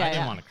 Yeah, I didn't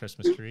yeah. want a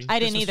Christmas tree. I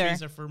didn't Christmas either.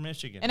 trees are for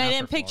Michigan. And I not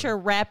didn't for picture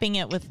Florida. wrapping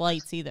it with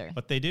lights either.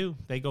 But they do.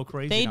 They go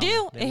crazy. They down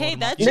do. there. They Hey, load 'em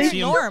that's up. You their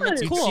see 'em- norm.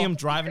 It's you cool. see them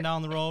driving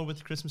down the road with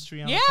the Christmas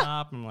tree on Yeah. the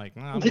top. I'm like,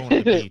 I'm going to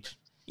the beach.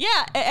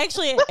 Yeah,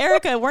 actually,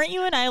 Erica, weren't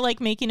you and I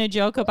like making a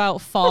joke about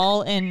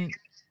fall in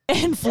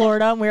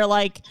Florida? And we were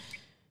like,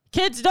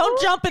 kids, don't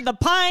jump in the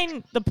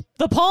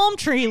palm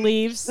tree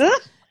leaves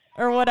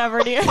or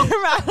whatever. Do you remember?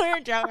 We were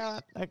joking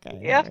about? Okay.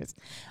 Yeah. Anyways.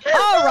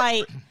 All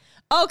right.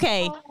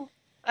 Okay.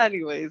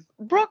 Anyways,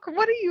 Brooke,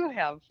 what do you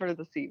have for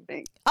this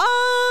evening?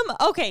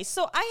 Okay,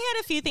 so I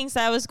had a few things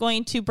that I was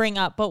going to bring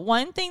up, but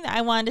one thing that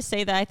I wanted to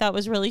say that I thought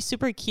was really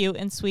super cute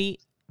and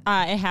sweet,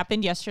 it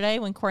happened yesterday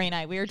when Corey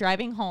and we were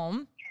driving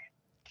home,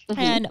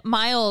 and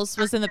Miles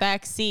was in the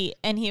back seat,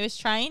 and he was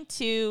trying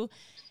to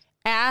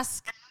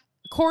ask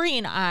Corey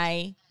and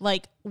I,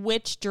 like,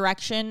 which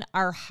direction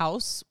our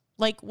house,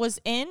 like, was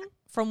in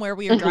from where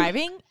we were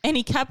driving, and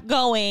he kept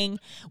going,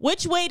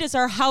 which way does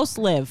our house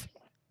live?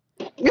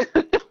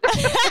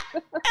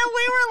 And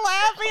we were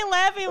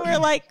laughing. We were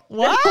like,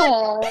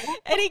 what?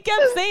 And he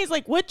kept saying, he's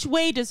like, which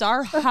way does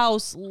our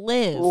house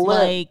live?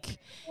 Like,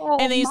 and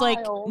then he's like,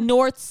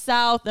 north,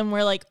 south. And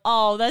we're like,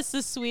 oh, that's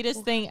the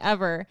sweetest thing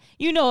ever.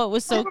 You know, it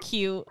was so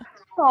cute.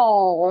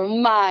 Oh,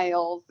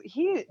 Miles.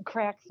 He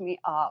cracks me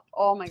up.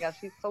 Oh my gosh,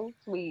 he's so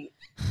sweet.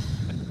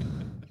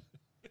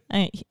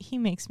 He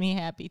makes me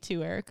happy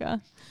too,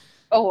 Erica.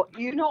 Oh,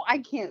 you know, I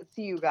can't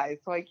see you guys,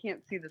 so I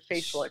can't see the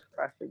facial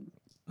expressions.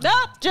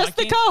 Nope, just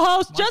Why the can't-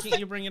 co-host. Why Just can't the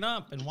you bring it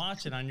up and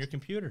watch it on your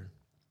computer?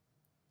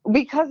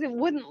 Because it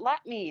wouldn't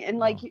let me. And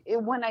like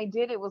when I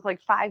did, it was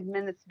like 5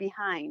 minutes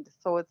behind.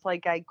 So it's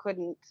like I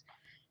couldn't,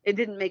 it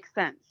didn't make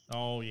sense.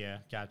 Oh, yeah.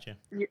 Gotcha.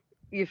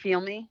 You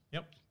feel me?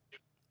 Yep.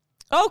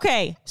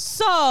 Okay,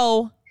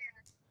 so,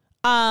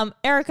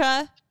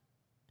 Erica,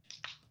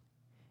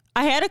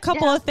 I had a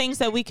couple of things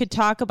that we could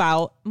talk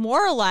about.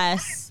 More or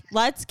less,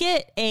 let's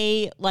get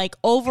a, like,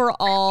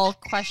 overall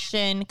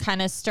question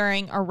kind of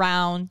stirring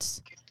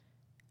around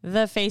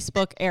the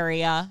Facebook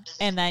area,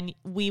 and then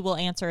we will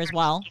answer as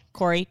well.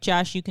 Corey,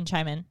 Josh, you can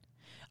chime in.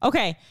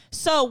 Okay,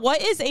 so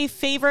what is a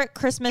favorite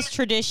Christmas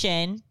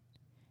tradition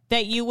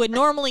that you would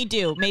normally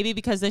do? Maybe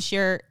because this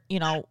year, you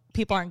know,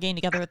 people aren't getting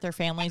together with their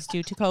families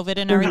due to COVID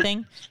and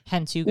everything.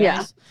 Hence you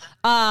guys.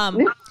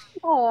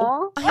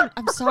 Oh,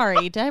 I'm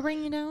sorry. Did I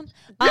bring you down?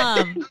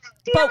 damn it,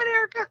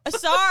 Erica.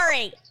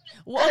 Sorry.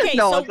 Well, okay,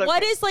 No, so it's okay.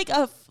 what is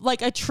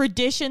like a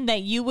tradition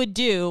that you would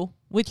do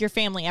with your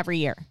family every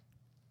year?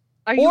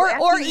 Are you Or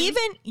asking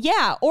me?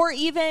 or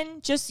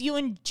even just you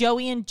and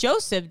Joey and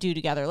Joseph do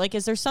together. Like,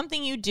 is there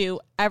something you do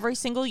every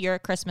single year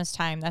at Christmas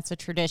time that's a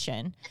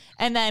tradition?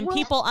 And then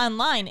people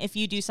online, if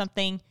you do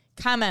something,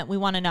 comment. We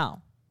want to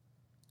know.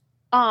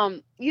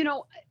 You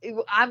know,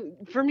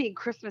 for me,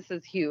 Christmas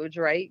is huge,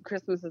 right?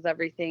 Christmas is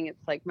everything.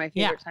 It's like my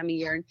favorite time of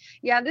year. And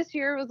yeah, this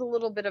year was a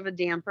little bit of a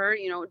damper.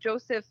 You know,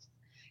 Joseph,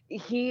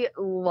 he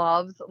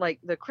loves like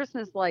the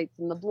Christmas lights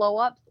and the blow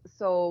ups.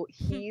 So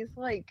he's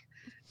like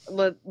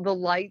the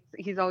lights.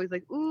 He's always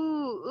like,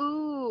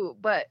 ooh.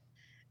 But,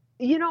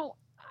 you know,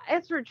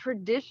 as for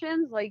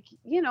traditions, like,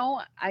 you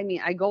know, I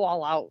mean, I go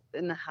all out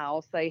in the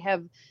house. I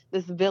have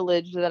this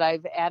village that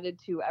I've added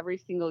to every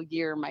single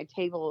year. My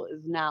table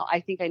is now, I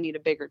think I need a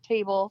bigger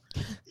table.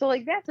 So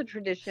like, that's a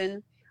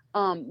tradition.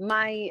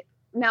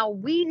 Now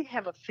we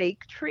have a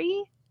fake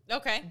tree,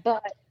 Okay.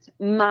 but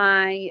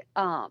my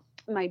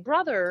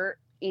brother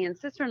and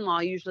sister-in-law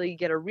usually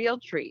get a real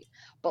tree,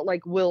 but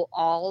like we'll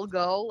all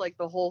go, like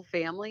the whole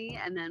family,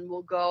 and then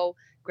we'll go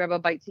grab a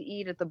bite to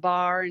eat at the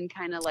bar and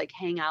kind of like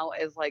hang out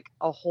as like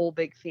a whole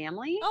big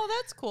family. Oh,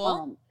 that's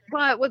cool.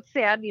 But what's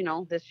sad, you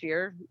know, this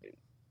year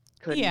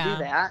couldn't do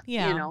that,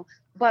 yeah. you know,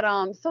 but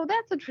so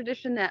that's a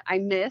tradition that I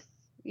miss,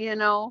 you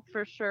know,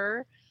 for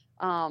sure.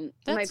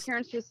 My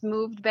parents just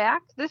moved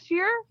back this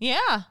year,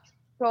 Yeah.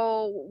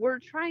 so we're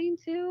trying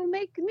to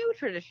make new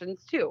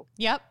traditions too.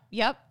 Yep.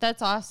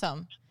 That's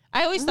awesome.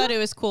 I always thought it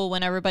was cool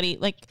when everybody,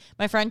 like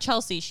my friend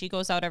Chelsea, she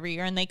goes out every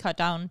year and they cut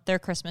down their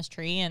Christmas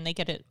tree and they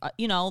get it,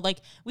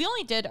 like we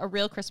only did a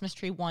real Christmas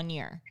tree one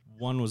year.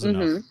 One was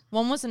enough.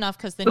 One was enough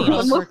because the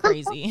needles were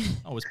crazy.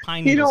 Oh, it was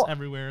pine needles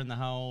everywhere in the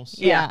house.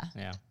 Yeah.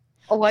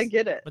 Oh, I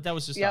get it. But that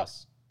was just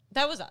us.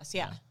 That was us,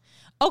 yeah.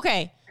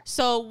 Okay,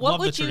 so what Love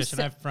would the you tradition.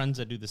 say? I have friends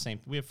that do the same.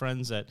 We have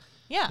friends that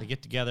they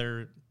get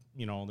together.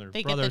 Their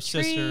They get brothers, the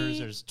tree. sisters.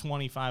 There's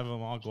 25 of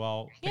them. All go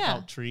out, pick Yeah.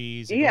 out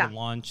trees, and go to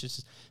lunch.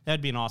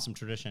 That'd be an awesome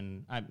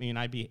tradition. I mean,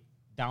 I'd be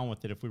down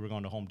with it if we were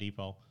going to Home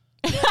Depot.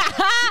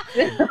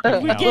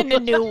 We're getting a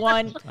new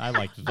one. I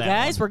like that.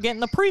 Guys, one. we're getting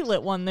the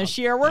pre-lit one this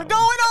year. We're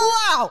going all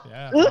out.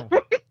 Yeah, no.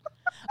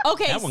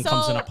 Okay, that one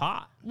comes in a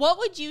pot. What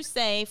would you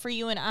say for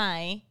you and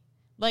I?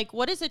 Like,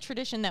 what is a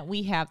tradition that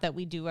we have that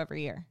we do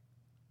every year?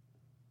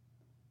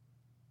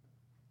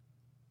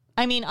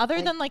 I mean,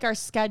 other than like our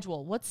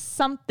schedule, what's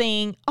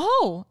something?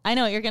 Oh, I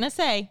know what you're going to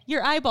say.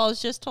 Your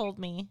eyeballs just told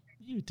me.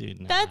 You did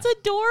not. That's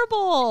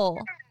adorable.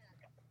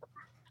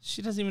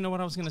 She doesn't even know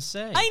what I was going to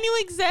say. I knew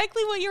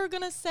exactly what you were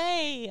going to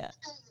say.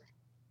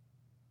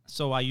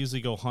 So I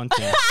usually go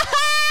hunting.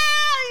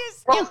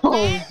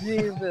 Oh,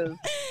 Jesus.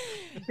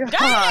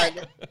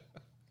 God.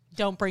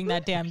 Don't bring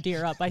that damn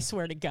deer up. I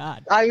swear to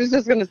God. I was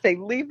just going to say,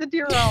 leave the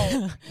deer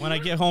out. When I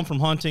get home from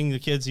hunting, the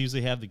kids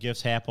usually have the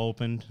gifts half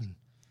opened.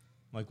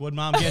 Like, what'd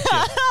Mom get you?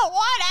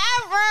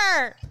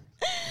 Whatever.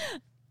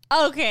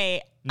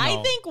 Okay. No.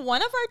 I think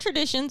one of our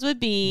traditions would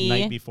be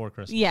Night before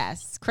Christmas.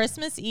 Yes,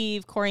 Christmas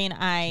Eve. Corey and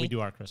I. We do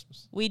our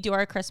Christmas. We do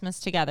our Christmas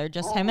together.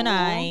 Just him and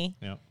I.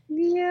 Yep.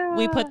 Yeah.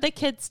 We put the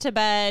kids to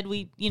bed.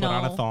 We, Put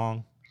on a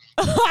thong.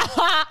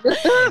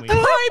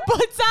 Corey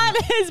puts on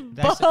his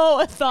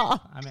bow thong.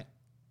 I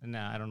mean,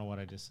 I don't know what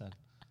I just said.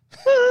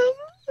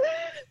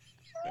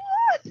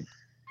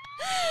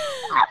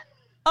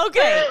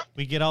 Okay.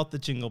 We get out the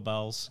jingle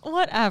bells.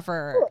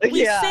 Whatever.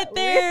 We sit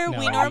there. No,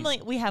 we have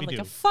we like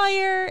do. a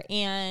fire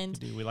and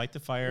We light the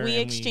fire. we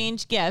and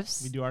exchange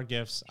gifts. We do our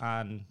gifts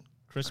on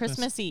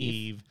Christmas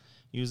Eve.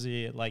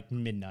 Usually at like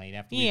midnight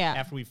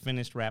after we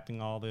finished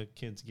wrapping all the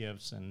kids'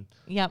 gifts, and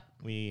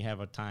we have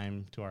a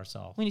time to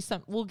ourselves.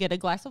 We'll get a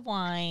glass of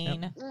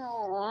wine.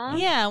 Aww.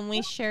 Yeah, and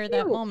we share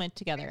that moment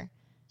together.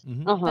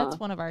 Mm-hmm. That's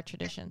one of our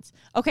traditions.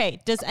 Okay,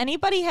 does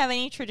anybody have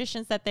any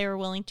traditions that they were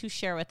willing to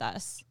share with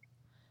us?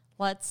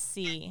 Let's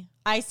see.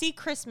 I see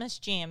Christmas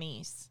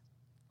jammies.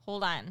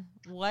 Hold on.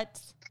 What?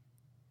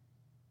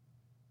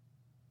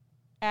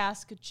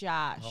 Ask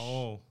Josh.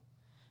 Oh,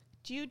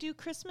 Do you do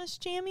Christmas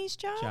jammies,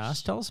 Josh?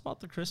 Josh, tell us about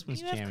the Christmas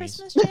Do you have jammies.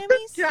 Christmas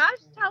jammies? Josh,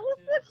 tell us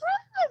the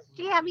Christmas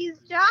jammies,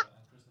 Josh.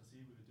 Christmas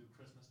Eve, we would do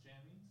Christmas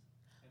jammies,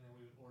 and then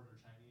we would order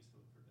Chinese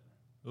food for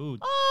dinner. Ooh,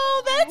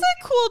 Oh, that's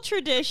a cool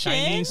tradition.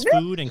 Chinese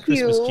food and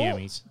Christmas cute.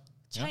 jammies.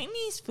 Yep.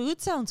 Chinese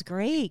food sounds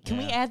great. Can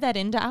we Yeah. add that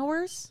into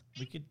ours?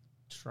 We could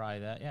try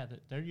that. Yeah,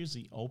 they're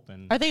usually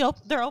open. Are they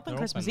open? They're open They're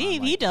Christmas open on,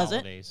 Eve. He like, does it.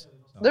 holidays,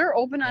 so. They're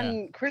open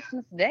on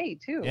Christmas Day,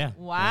 too. Yeah.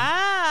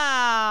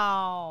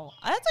 Wow.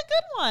 That's a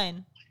good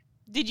one.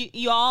 Did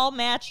you all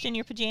matched in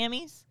your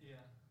pajamas? Yeah,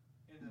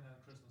 and then on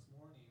Christmas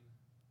morning,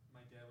 my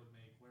dad would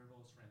make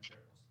huevos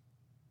rancheros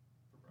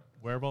for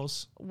breakfast.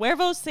 Huevos,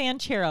 Huevos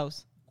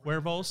Sancheros.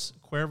 Cuervos,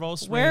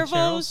 Rancheros,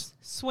 Huevos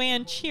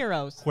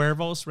Swancheros.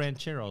 Cuervos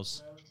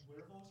Rancheros.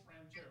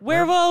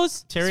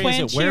 Huevos Terry, is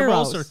it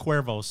Huevos or Swancheros.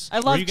 Cuervos? I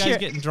Were love you guys Cheer-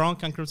 getting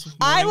drunk on Christmas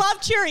morning? I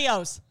love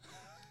Cheerios.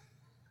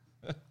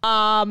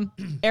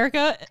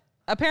 Erica,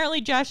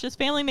 apparently Josh's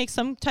family makes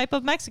some type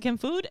of Mexican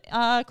food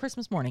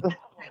Christmas morning.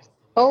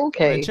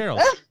 Okay.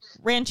 Rancheros.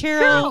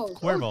 Ranchero. Churros.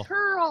 Cuervo.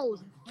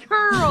 Churros.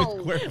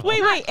 Churros. Cuervo.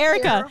 Wait,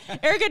 Erica.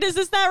 Erica, does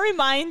this not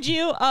remind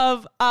you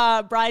of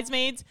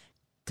Bridesmaids?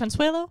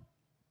 Consuelo?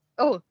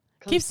 Oh.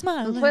 Keep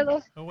smiling.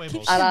 Consuelos. Oh,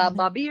 Huevos. A la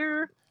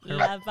babir.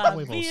 La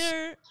Huevos.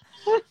 beer.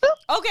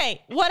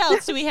 Okay, what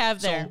else do we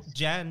have there? So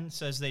Jen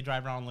says they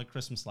drive around like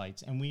Christmas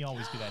lights, and we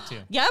always do that too.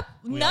 Yep,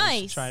 We always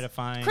nice. try to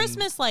find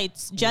Christmas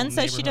lights. Jen little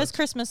says she does neighborhoods.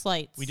 Christmas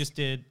lights. We just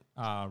did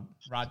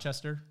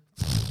Rochester,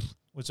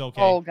 which is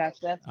okay. Oh, gosh,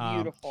 that's Um,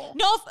 beautiful.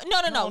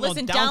 No.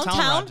 Listen,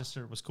 downtown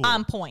Rochester was cool.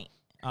 on point.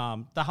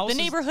 The houses,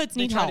 neighborhoods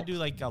they need tried help. to do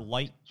like a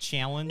light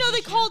challenge. No, they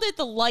this year. called it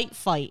the light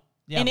fight.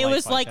 Yeah, and it light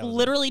was fight, like that was it.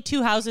 literally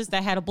two houses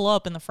that had a blow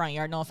up in the front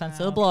yard. No offense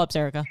to the blow ups,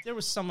 Erica. There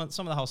was some of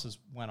the houses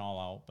went all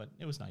out, but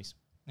it was nice.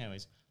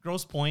 Anyways,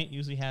 Grosse Pointe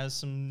usually has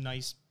some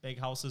nice big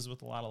houses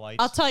with a lot of lights.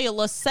 I'll tell you,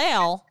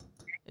 LaSalle,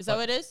 is that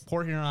what it is?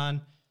 Port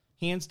Huron,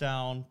 hands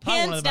down, probably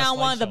Hands one of the down, best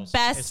one light of the shows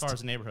best as far as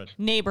the neighborhood.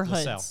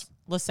 Neighborhoods.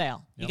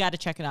 LaSalle. You Yep. got to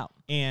check it out.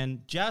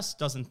 And Jess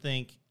doesn't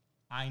think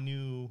I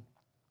knew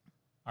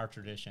our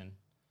tradition,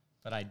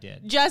 but I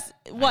did. Just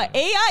what? know.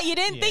 AI? You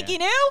didn't think Yeah. you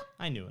knew?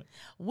 I knew it.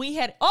 We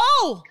had,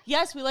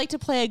 yes, we like to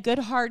play a good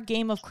hard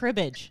game of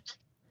cribbage.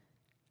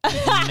 We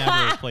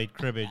never played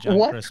cribbage on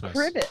What's Christmas.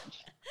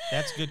 cribbage?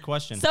 That's a good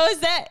question. So is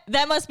that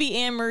must be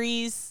Anne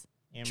Marie's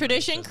Anne Marie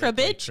tradition? says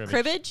they played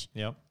Cribbage?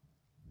 Yep.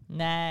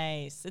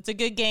 Nice. It's a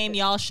good game.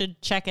 Y'all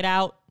should check it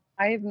out.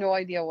 I have no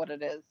idea what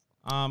it is.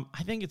 I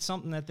think it's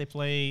something that they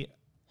play.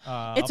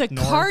 It's up a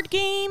north card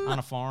game. on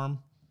a farm.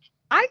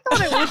 I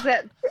thought it was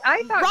that.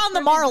 I thought Around the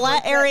cribbage was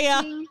Marlette that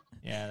area. thing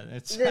Yeah,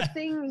 it's The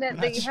thing that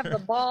not they have sure. the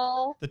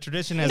ball. the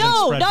tradition hasn't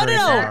No, spread very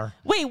no. far.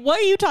 Wait, what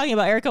are you talking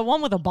about, Erica?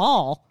 One with a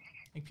ball.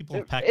 I think people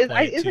have peck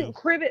play too. Isn't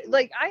cribbage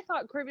like I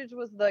thought cribbage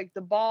was like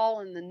the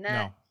ball in the net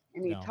No,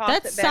 and you no. toss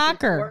That's it back and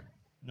soccer. forth?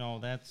 No,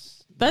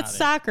 that's That's not it.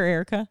 soccer,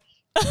 Erica.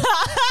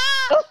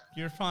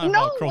 You're fine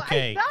No, about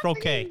croquet. I stopped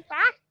Croquet. thinking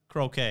soccer.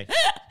 Croquet.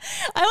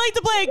 I like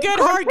to play a good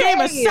hard game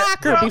of Croquet.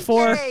 soccer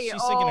before. Croquet.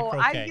 She's thinking of Oh,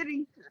 croquet. I'm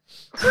getting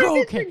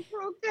Croquet. cribbage and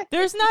croquet.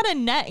 There's not a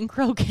net in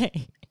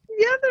croquet.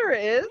 Yeah, there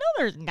is. No,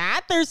 there's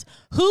not. There's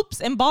hoops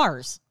and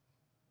bars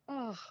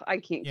Oh, I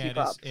can't Yeah, keep it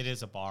up. is. It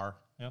is a bar.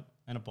 Yep,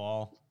 and a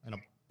ball and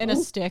and a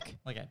stick.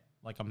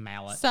 like a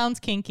mallet. Sounds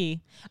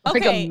kinky.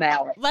 Like a Okay,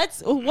 mallet.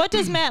 what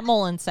does Matt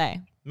Mullen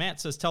say? Matt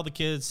says, "Tell the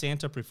kids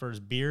Santa prefers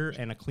beer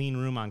and a clean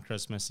room on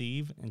Christmas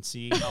Eve, and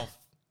see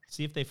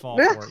if they fall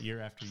for it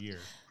year after year."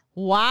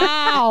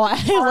 Wow.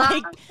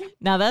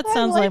 Now that I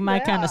sounds like like my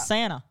kind of that.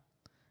 Santa.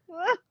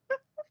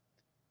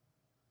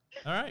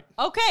 All right.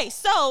 Okay,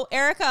 so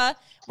Erica,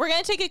 we're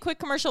going to take a quick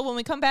commercial. When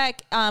we come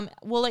back,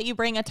 we'll let you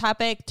bring a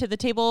topic to the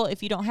table.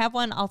 If you don't have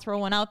one, I'll throw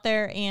one out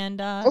there and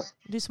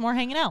do some more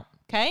hanging out.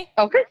 Okay?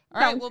 Okay.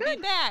 All right, sounds we'll good.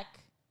 be back.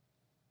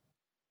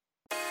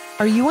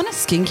 Are you in a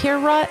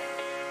skincare rut?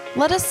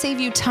 Let us save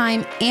you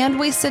time and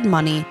wasted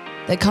money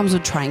that comes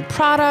with trying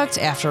product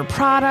after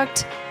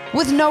product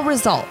with no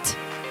result.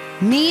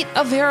 Meet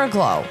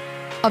Averaglow.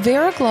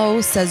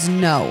 Averaglow says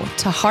no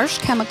to harsh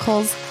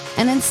chemicals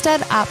and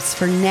instead opts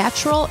for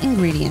natural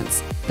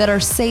ingredients that are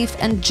safe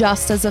and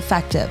just as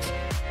effective.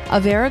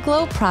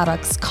 Averaglow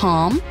products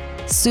calm,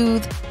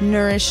 soothe,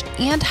 nourish,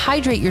 and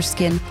hydrate your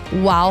skin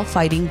while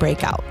fighting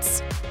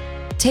breakouts.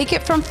 Take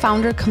it from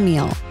founder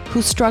Camille,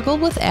 who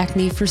struggled with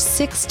acne for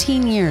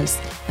 16 years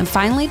and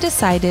finally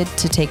decided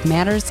to take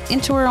matters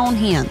into her own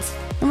hands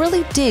and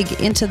really dig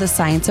into the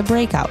science of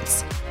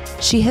breakouts.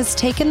 She has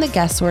taken the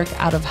guesswork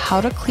out of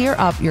how to clear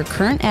up your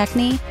current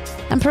acne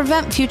and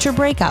prevent future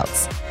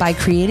breakouts by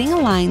creating a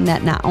line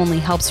that not only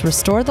helps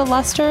restore the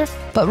luster,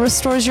 but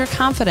restores your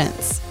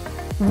confidence.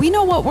 We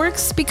know what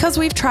works because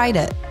we've tried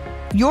it.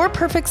 Your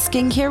perfect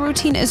skincare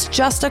routine is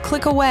just a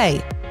click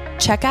away.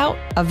 Check out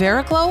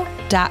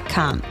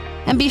averaglow.com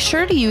and be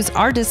sure to use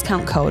our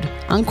discount code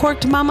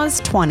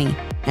UncorkedMamas20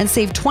 and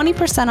save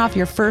 20% off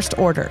your first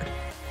order.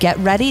 Get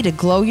ready to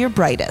glow your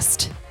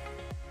brightest.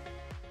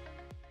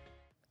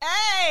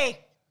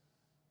 Hey!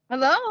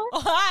 Hello.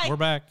 Oh, hi. We're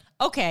back.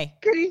 Okay.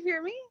 Can you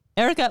hear me?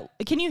 Erica,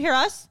 can you hear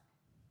us?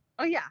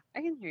 Oh yeah,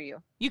 I can hear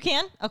you. You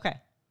can? Okay.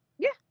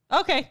 Yeah.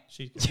 Okay.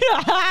 She. Because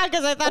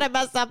I thought I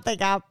messed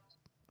something up.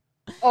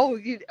 Oh,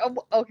 you. Oh,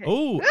 okay.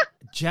 Oh,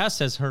 Jess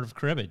has heard of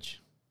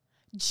cribbage.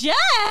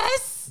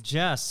 Jess!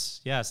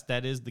 Jess, yes,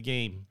 that is the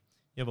game.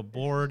 You have a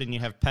board and you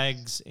have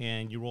pegs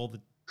and you roll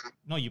the.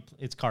 No,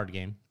 it's card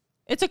game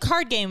It's a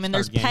card game and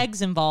there's Card game.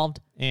 pegs involved.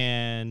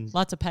 and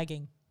Lots of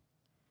pegging.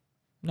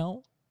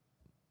 No?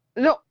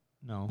 No,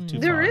 no, Mm. too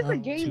there far. is a Too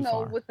game though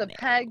far. with the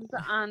pegs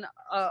on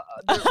the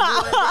wood.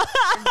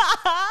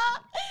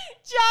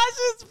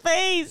 Josh's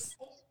face.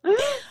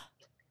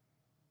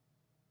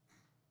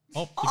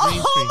 Oh, the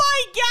green Oh screen.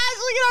 my gosh,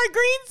 look at our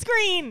green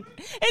screen.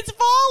 It's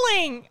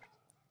falling.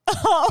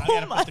 Oh I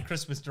gotta my. put the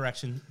Christmas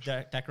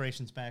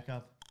decorations back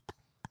up.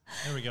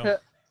 There we go.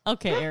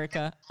 Okay,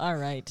 Erica. All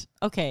right.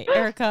 Okay,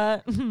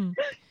 Erica.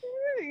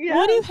 Yeah.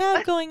 What do you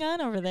have going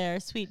on over there,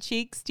 sweet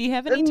cheeks? Do you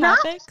have any Not-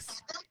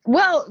 topics?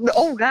 Well,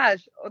 oh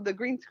gosh, the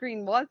green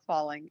screen was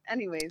falling.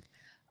 Anyways,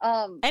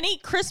 Any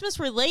Christmas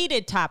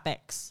related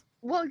topics?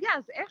 well,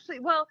 yes, actually,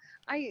 well,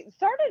 I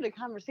started a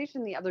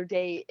conversation the other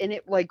day and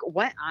it like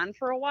went on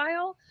for a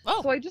while.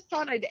 Oh, So I just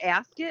thought I'd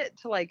ask it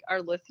to like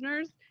our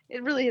listeners.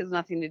 It really has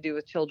nothing to do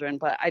with children,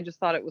 but I just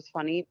thought it was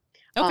funny.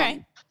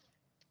 okay.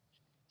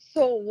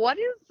 So what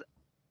is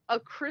a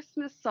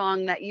Christmas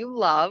song that you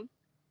love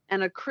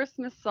and a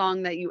Christmas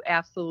song that you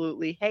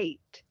absolutely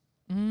hate?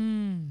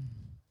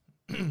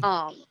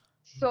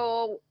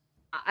 So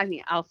I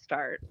mean, I'll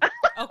start.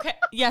 Okay.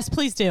 Yes,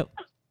 please do.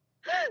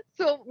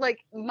 So like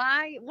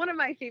one of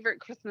my favorite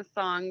Christmas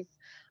songs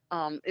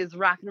is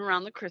Rocking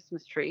Around the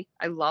Christmas Tree.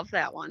 I love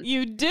that one.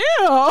 You do.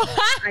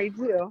 I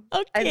do.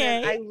 And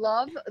then I Okay.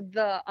 love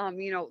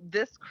the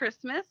This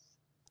Christmas,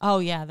 Oh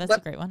yeah, that's a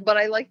great one. but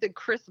I like the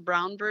Chris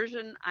Brown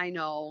version. I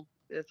know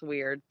it's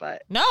weird,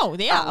 but No,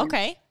 yeah, Um,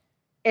 okay.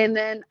 and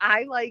then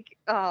I like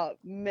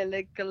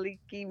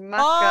Melikaliki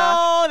Maka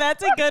Oh,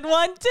 that's a good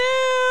one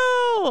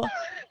too.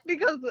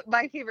 because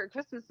my favorite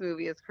Christmas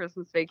movie is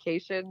Christmas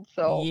Vacation.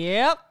 So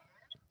Yep.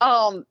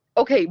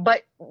 okay,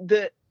 but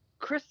the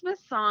Christmas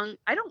song,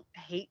 I don't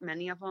hate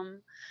many of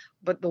them,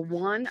 but the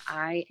one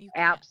I You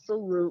can't.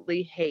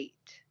 absolutely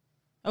hate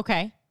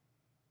Okay.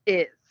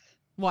 is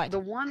What? the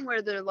one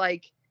where they're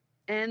like,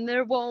 and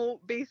there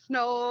won't be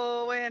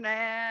snow in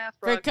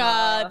Africa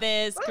Africa.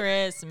 this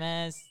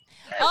Christmas.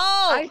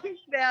 I Oh, think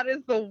that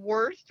is the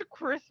worst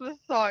Christmas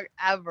song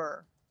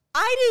ever.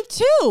 I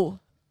do too.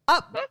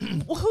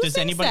 Who Does sings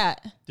anybody-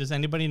 that? Does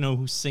anybody know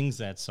who sings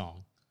that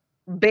song?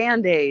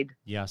 Band-Aid.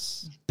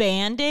 Yes,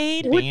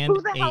 Band-Aid? Who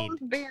the hell Band-Aid. is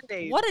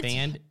Band-Aid? What a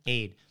Band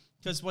Aid.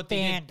 Because what they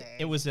did, Band-Aid.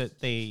 it was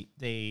they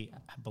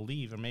I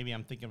believe, or maybe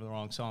I'm thinking of the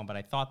wrong song, but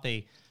I thought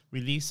they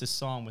released a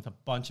song with a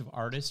bunch of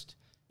artists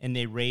and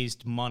they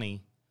raised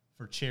money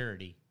for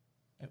charity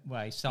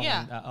by selling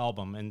the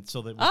album. And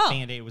so that was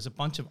Band-Aid. It was a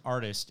bunch of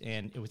artists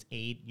and it was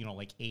aid,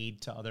 like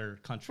aid to other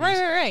countries.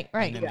 Right.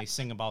 And then they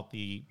sing about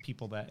the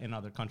people that in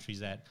other countries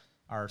that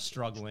are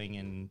struggling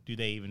and do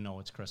they even know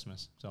it's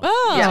Christmas? So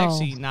it's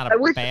actually not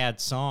a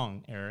bad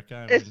song,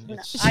 Erica. I mean,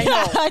 I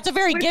know. It's a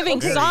very giving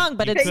Really? song,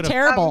 but You it's could've-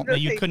 terrible. gonna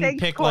you say, couldn't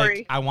thanks, pick Corey.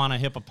 like I want a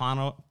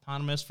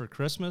hippopotamus for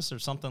Christmas or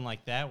something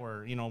like that,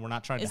 where we're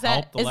not trying Is to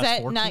help that the is less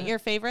that fortunate. not your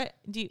favorite?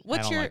 What's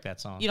I don't your like that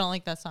song. You don't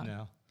like that song?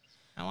 No,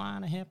 I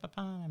want a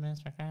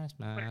hippopotamus for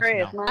Christmas.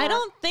 Christmas. No. I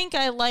don't think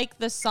I like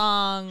the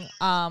song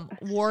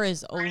War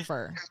is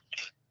Over.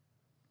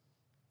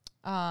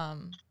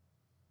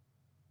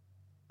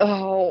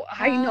 Oh,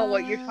 I know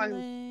what you're talking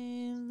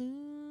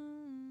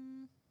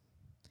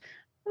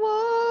about.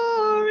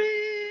 War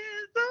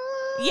is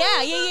over. Yeah.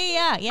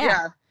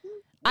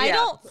 I Yes,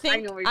 don't I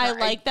think know what you're I talking-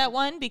 like that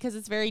one because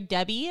it's very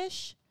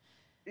Debbie-ish.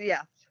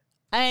 Yes,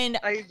 And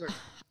I agree.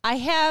 I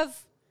have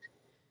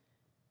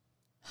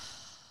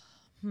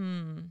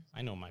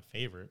I know my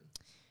favorite.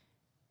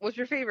 What's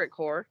your favorite,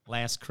 Core?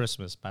 Last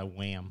Christmas by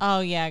Wham. Oh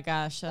yeah,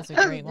 gosh, that's a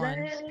great one.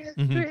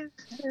 Mhm.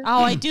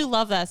 Oh, I do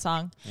love that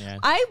song. Yeah.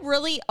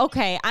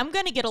 I'm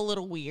going to get a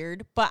little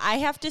weird, but I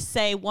have to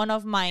say one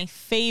of my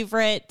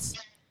favorite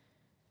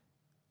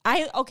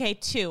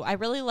two. I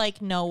really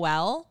like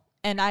Noel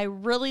and I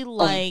really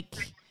like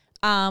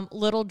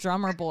Little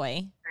Drummer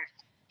Boy.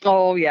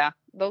 Oh yeah,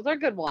 those are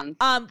good ones.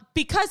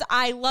 Because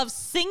I love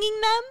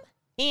singing them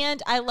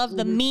and I love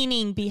the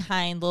meaning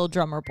behind Little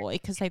Drummer Boy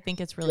because I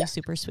think it's really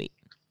super sweet.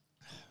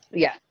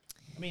 Yeah.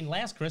 I mean,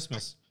 Last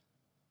Christmas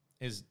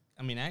is.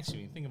 I mean, actually,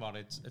 when you think about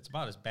it, it's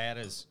about as bad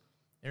as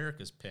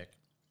Erica's pick.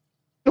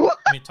 I mean,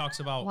 it talks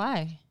about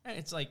Why?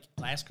 it's like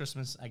Last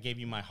Christmas I gave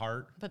you my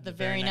heart, But the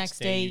very next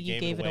day you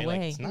gave it Like,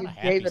 away. it's not You a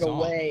happy gave it song.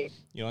 away.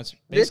 It's This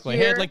basically,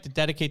 hey, I'd year- like to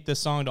dedicate this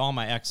song to all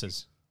my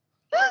exes.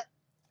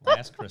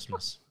 Last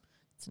Christmas.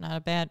 It's not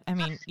a bad. I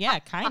mean, yeah,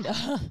 kind of.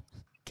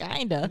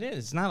 Kind It of. is.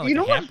 It's not like You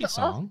know a what happy the-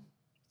 song.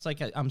 It's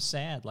like I'm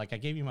sad. Like I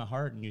gave you my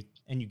heart and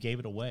you gave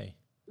it away.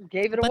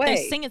 Gave it But away.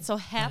 they sing it so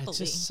But happily. it's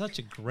just such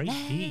a great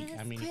beat.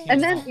 I mean, you can't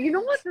And then go- you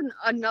know what's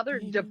another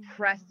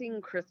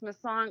depressing Christmas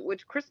song?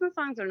 Which Christmas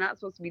songs are not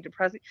supposed to be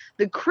depressing.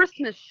 The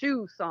Christmas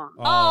shoe song.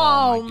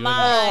 Oh, goodness.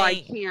 my. Oh, I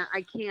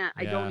can't.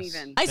 I don't Yes.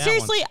 even. I That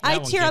seriously, one- I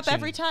that one tear up gets you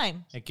every in-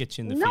 time. It gets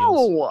you in the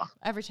feels. No.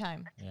 Every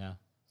time. Yeah.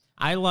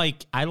 I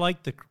like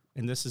the,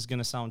 and this is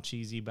gonna sound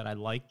cheesy, but I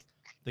like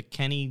the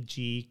Kenny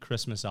G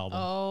Christmas album.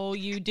 Oh,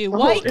 you do.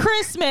 White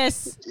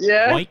Christmas.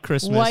 Yeah. White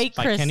Christmas White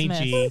by Kenny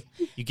Christmas.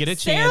 G. You get a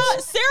Sarah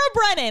chance.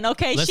 Brennan.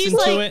 Okay, Listen she's to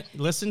like, it.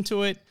 Listen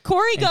to it.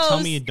 Corey And tell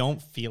goes, me you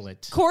don't feel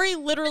it. Corey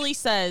literally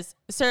says,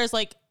 Sarah's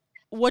like,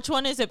 which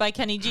one is it by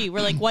Kenny G?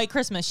 We're like, White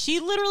Christmas. She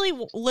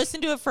literally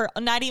listened to it for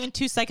not even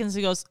 2 seconds.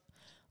 He goes,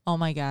 oh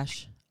my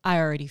gosh, I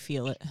already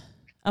feel it.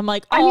 I'm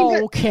like, I mean,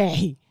 but-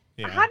 okay.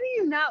 Yeah. How do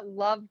you not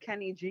love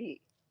Kenny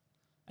G?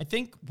 I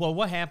think. Well,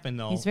 what happened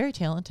though? He's very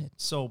talented.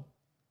 So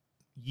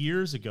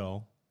years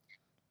ago,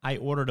 I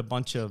ordered a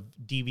bunch of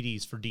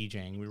DVDs for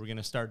DJing. We were going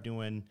to start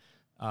doing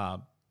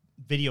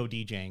video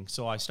DJing.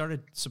 So I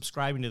started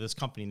subscribing to this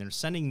company, and they're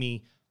sending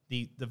me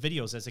the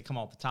videos as they come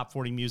out, the top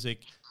 40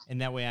 music, and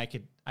that way I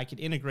could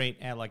integrate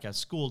at like a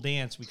school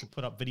dance. We could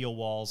put up video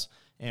walls,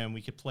 and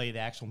we could play the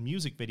actual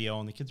music video,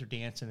 and the kids are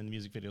dancing, and the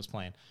music video's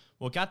playing.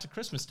 Well, it got to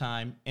Christmas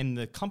time, and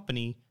the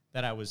company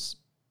that I was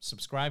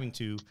subscribing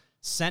to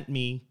sent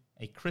me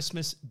a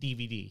Christmas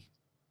DVD.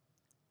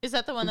 Is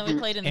that the one that we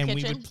played in the And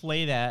we kitchen? would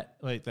play that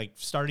like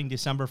starting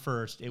December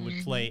 1st. It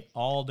would play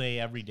all day,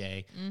 every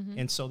day.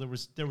 And so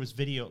there was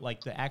video,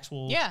 like the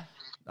actual Yeah.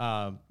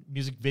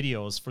 music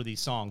videos for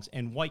these songs.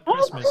 And White Oh,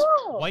 Christmas,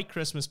 cool. White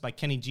Christmas by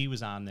Kenny G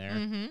was on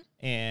there.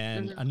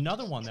 And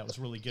another one that was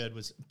really good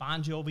was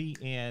Bon Jovi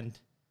and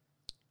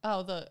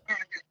Oh, the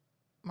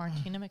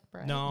Martina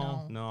McBride.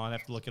 no, I'd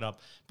have to look it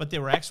up. But they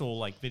were actual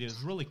like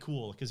videos, really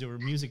cool because they were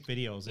music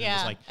videos. And it Yeah.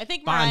 was like I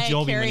think Bon Mariah Jovi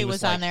when Carey he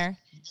was like, on there.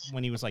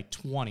 when he was like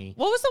 20.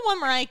 What was the one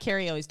Mariah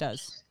Carey always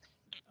does?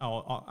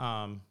 All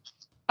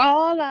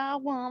I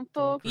want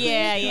for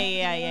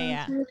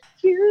Yeah. Christmas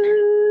is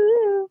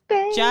you,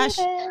 baby. Josh.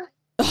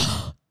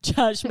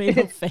 Josh made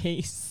a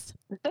face.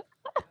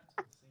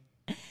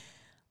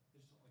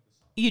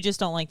 You just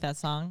don't like that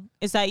song?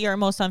 Is that your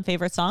most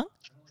unfavorite song?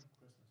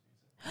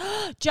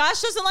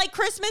 Josh doesn't like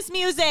Christmas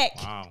music.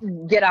 Wow.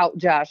 Get out,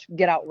 Josh.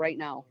 Get out right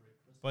now.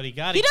 But he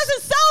got He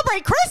doesn't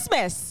celebrate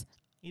Christmas.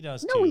 He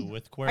does No, too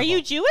with Cuervo. Are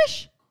you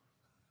Jewish?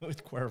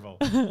 with Cuervo?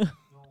 No, I just don't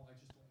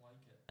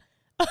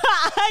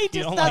like it. He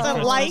You just don't like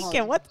doesn't Christmas? like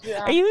it. What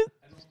Yeah. are you?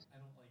 I don't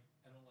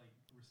like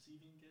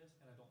receiving gifts,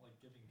 and I don't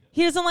like giving gifts.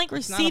 He doesn't like not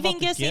receiving about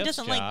the gifts. He gifts,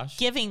 doesn't like Josh.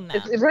 giving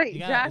them. It's, right, You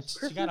Josh. gotta, you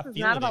Christmas gotta is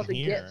feel not it about in the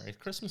here. gifts.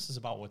 Christmas is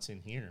about what's in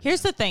here.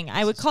 Here's the thing.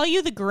 I would call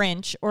you the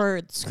Grinch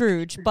or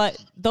Scrooge, but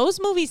those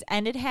movies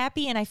ended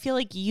happy, and I feel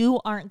like you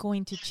aren't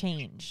going to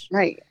change.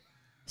 Right.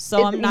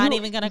 So I'm not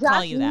even going to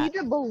call you You that. need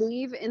to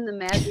believe in the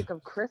magic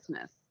of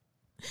Christmas.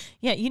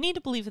 Yeah, you need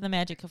to believe in the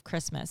magic of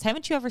Christmas.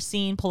 Haven't you ever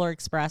seen Polar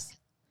Express?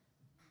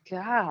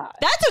 God.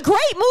 That's a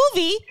great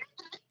movie.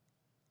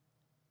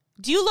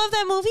 Do you love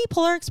that movie,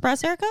 Polar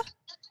Express, Erica?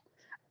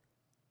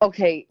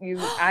 Okay,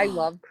 I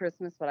love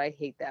Christmas, but I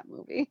hate that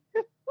movie.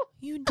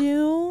 You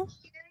do?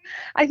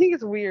 I think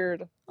it's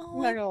weird. Oh,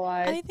 I'm not gonna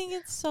lie. I think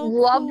it's so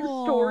Love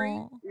cool. the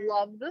story.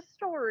 Love the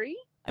story.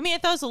 I mean, I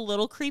thought it was a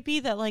little creepy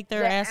that like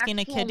they're The asking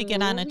a kid actual to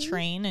get on a movie?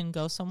 train and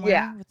go somewhere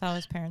Yeah. without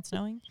his parents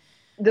knowing.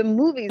 The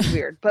movie's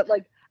weird, but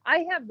like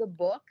I have the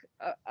book.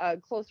 A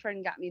close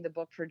friend got me the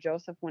book for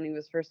Joseph when he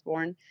was first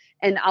born,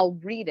 and I'll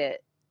read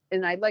it.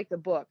 And I like the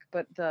book,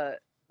 but the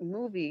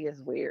movie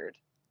is weird.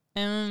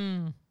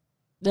 Damn.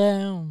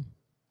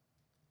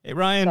 Hey,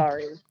 Ryan.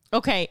 Sorry.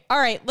 Okay. All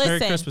right. Listen.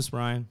 Merry Christmas,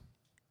 Ryan.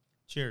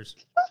 Cheers.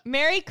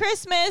 Merry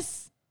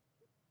Christmas.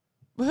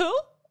 Who?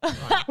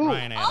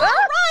 Ryan Adams.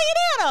 Oh,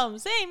 Ryan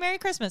Adams. Hey, Merry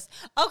Christmas.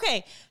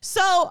 Okay,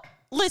 so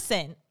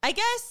listen, I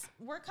guess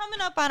we're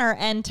coming up on our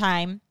end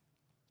time.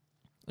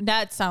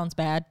 That sounds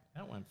bad.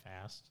 That went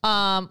fast.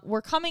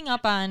 We're coming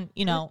up on,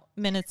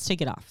 minutes to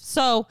get off.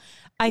 So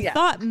I Yeah.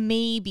 thought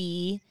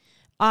maybe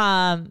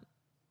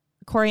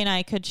Corey and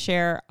I could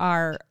share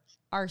our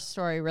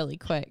story really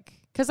quick.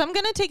 Because I'm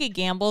going to take a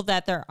gamble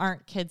that there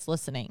aren't kids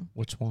listening.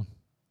 Which one?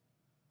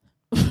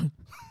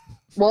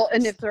 Well,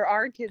 and if there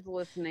are kids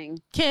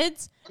listening,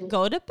 Kids,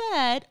 go to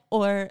bed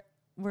or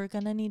we're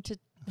going to need to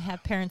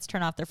have parents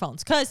turn off their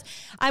phones. Because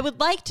I would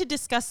like to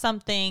discuss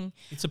something.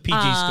 It's a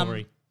PG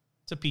story.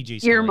 It's a PG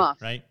story,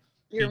 Earmuffs. right?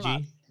 Earmuffs.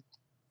 PG?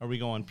 Are we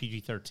going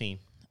PG-13?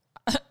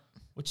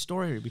 Which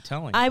story are we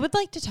telling? I would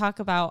like to talk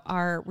about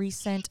our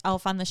recent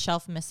Elf on the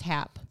Shelf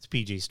mishap. It's a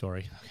PG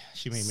story. Okay.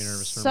 She made me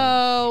nervous for a minute.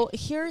 So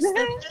here's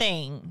the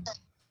thing.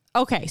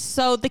 Okay,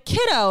 so the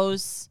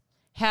kiddos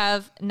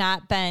have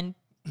not been,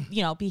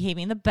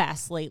 behaving the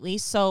best lately.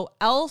 So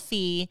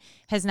Elfie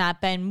has not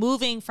been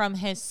moving from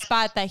his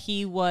spot that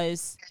he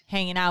was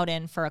hanging out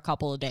in for a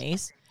couple of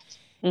days.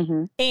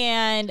 Mm-hmm.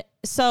 And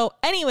so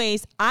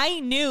anyways, I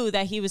knew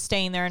that he was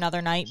staying there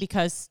another night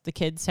because the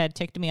kids had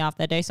ticked me off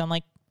that day. So I'm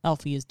like,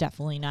 Elfie is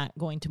definitely not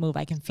going to move.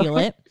 I can feel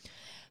it.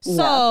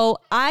 So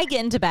I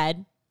get into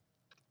bed.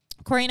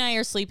 Corey and I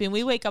are sleeping.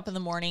 We wake up in the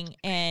morning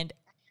and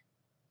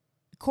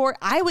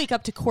I wake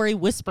up to Corey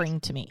whispering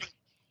to me.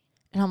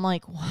 And I'm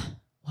like,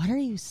 what are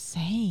you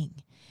saying?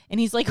 And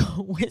he's like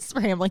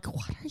whispering. I'm like,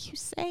 what are you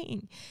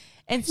saying?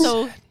 And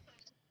so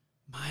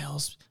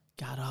Miles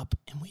got up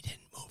and we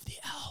didn't move the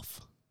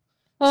elf.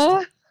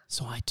 Huh?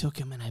 So I took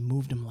him and I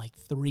moved him like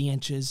 3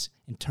 inches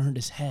and turned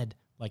his head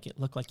like it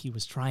looked like he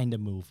was trying to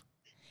move.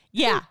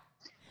 yeah.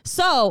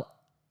 So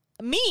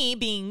me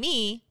being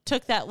me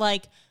took that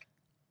like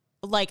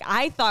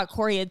I thought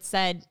Corey had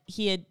said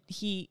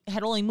he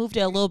had only moved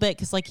it a little bit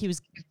because like he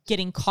was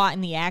getting caught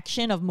in the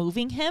action of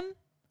moving him.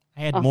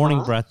 I had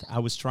morning breath. I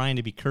was trying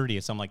to be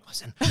courteous. I'm like,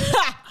 listen,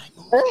 I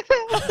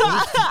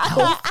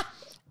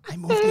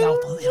moved the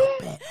elf a little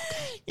bit. Okay.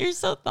 You're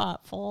so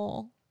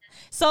thoughtful.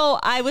 So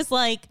I was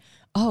like,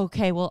 oh,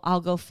 okay, well, I'll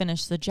go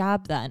finish the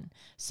job then.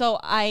 So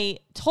I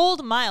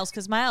told Miles,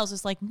 because Miles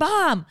is like,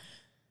 Mom,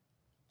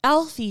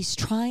 Elfie's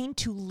trying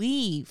to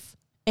leave.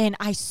 And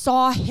I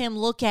saw him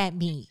look at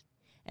me.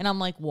 And I'm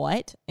like,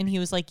 what? And he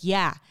was like,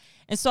 yeah.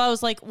 And so I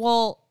was like,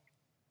 well,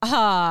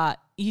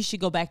 you should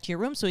go back to your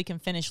room so we can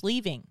finish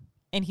leaving.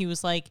 And he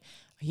was like,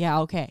 yeah,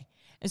 okay.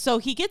 And so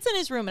he gets in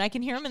his room and I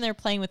can hear him in there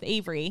playing with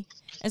Avery.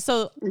 And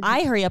so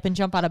I hurry up and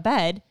jump out of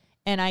bed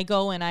and I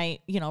go and I,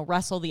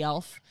 wrestle the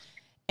elf.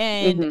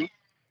 And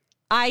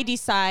I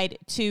decide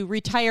to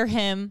retire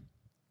him.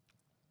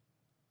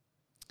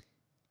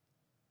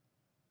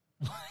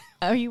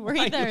 Are you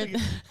worried there?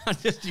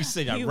 You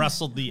said I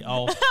wrestled the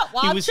elf.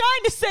 Well, I'm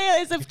trying to say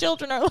it as if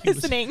children are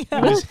listening.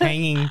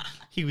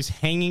 He was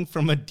hanging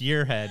from a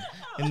deer head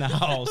in the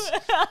house.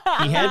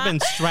 He had been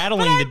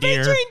straddling I'm the deer.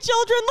 picturing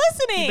children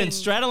listening. He'd been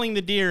straddling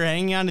the deer,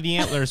 hanging onto the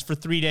antlers for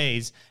 3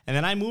 days. And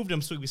then I moved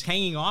him so he was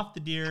hanging off the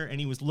deer and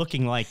he was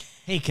looking like,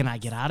 hey, can I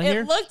get out of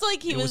here? It looked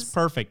like It was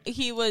perfect.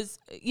 He was,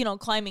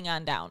 climbing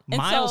on down. And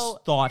Miles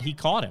thought he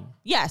caught him.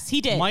 yes,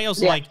 he did.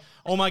 Miles like,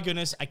 oh my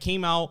goodness, I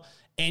came out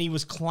and he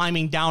was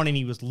climbing down and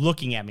he was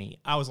looking at me.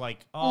 I was like,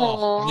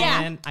 oh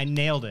man, I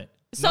nailed it.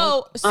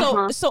 So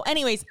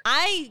anyways,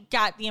 I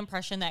got the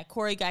impression that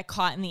Corey got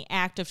caught in the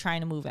act of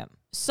trying to move him.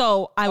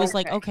 So I was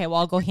like, okay,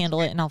 well, I'll go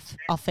handle it and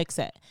I'll fix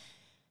it.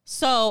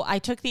 So I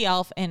took the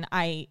elf and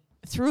I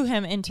threw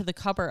him into the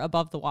cupboard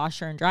above the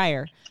washer and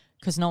dryer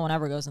because no one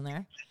ever goes in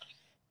there.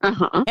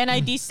 And I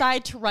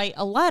decide to write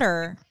a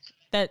letter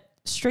that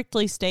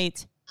strictly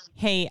states,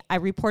 hey, I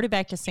reported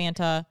back to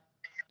Santa,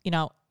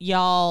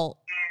 y'all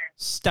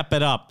Step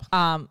it up.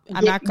 I'm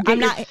Get not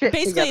your shit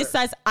basically together. it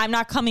says I'm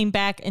not coming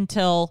back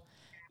until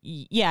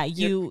you are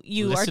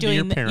Listen to doing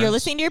your you're parents.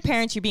 listening to your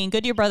parents, you're being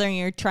good to your brother and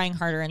you're trying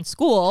harder in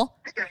school.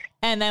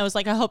 And then I was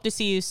like, I hope to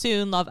see you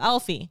soon, love,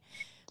 Elfie.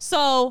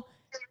 So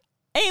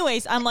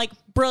anyways, I'm like,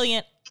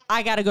 brilliant,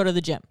 I got to go to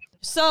the gym.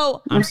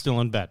 So I'm still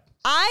in bed.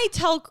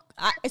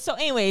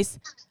 anyways,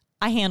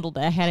 I handled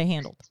it. I had it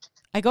handled.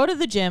 I go to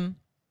the gym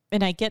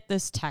and I get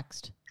this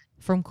text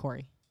from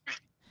Corey.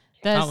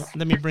 Now,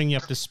 let me bring you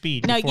up to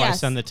speed No, before I yes.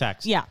 send the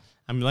text. Yeah.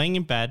 I'm laying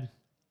in bed,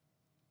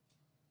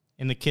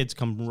 and the kids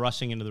come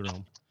rushing into the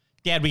room.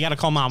 Dad, we got to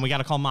call Mom. We got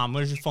to call Mom.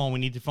 Where's your phone? We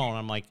need your phone.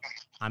 I'm like,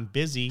 I'm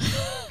busy.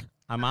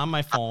 I'm on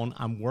my phone.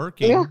 I'm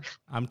working. Yeah.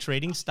 I'm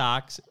trading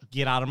stocks.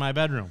 Get out of my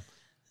bedroom.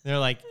 They're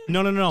like,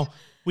 no.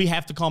 We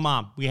have to call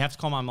Mom. We have to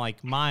call Mom. I'm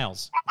like,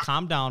 Miles,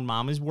 calm down.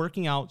 Mom is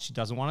working out. She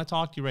doesn't want to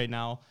talk to you right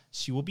now.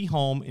 She will be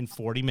home in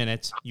 40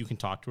 minutes. You can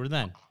talk to her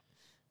then.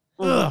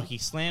 Ugh, he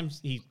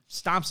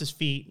stomps his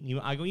feet.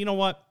 I go, you know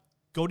what?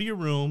 Go to your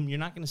room. You're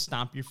not going to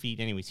stomp your feet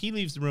anyways. He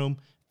leaves the room.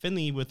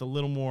 Finley, with a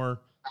little more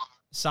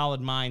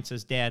solid mind,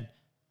 says, Dad,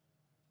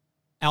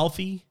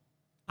 Alfie,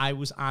 I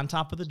was on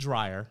top of the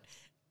dryer.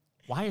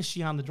 Why is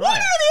she on the dryer? What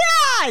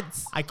are the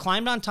odds? I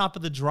climbed on top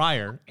of the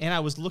dryer, and I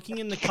was looking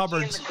in the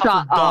cupboards for Shut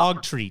up.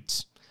 dog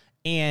treats.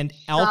 And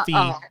Alfie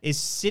up. is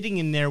sitting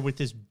in there with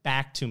his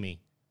back to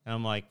me. And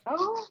I'm like,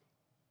 Oh.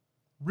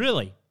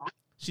 really?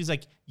 She's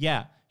like,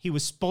 yeah, he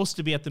was supposed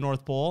to be at the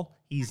North Pole.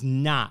 He's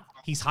not.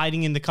 He's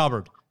hiding in the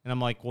cupboard. And I'm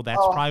like, well, that's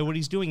probably what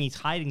he's doing. He's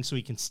hiding so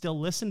he can still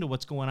listen to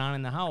what's going on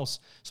in the house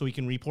so he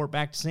can report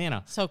back to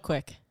Santa. So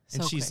quick.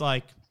 And she's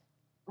like,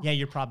 yeah,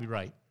 you're probably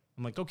right.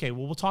 I'm like, okay,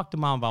 well, we'll talk to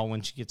Mom about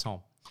when she gets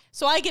home.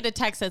 So I get a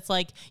text that's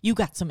like, you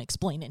got some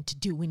explaining to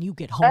do when you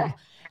get home.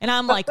 And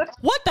I'm like,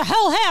 what the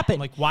hell happened? I'm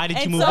like, why did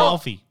you And move so-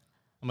 Alfie?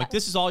 I'm like,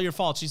 this is all your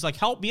fault. She's like,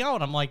 help me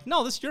out. I'm like,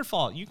 no, this is your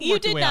fault. You can You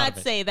work your did way out not of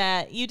it. say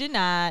that. You did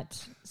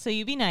not. So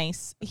you be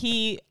nice.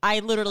 I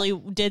literally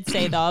did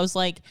say though, I was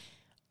like,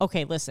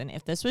 okay, listen,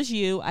 if this was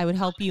you, I would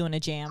help you in a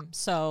jam.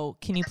 So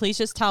can you please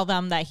just tell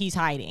them that he's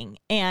hiding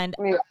and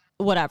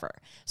whatever.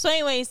 So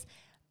anyways,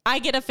 I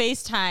get a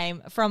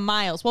FaceTime from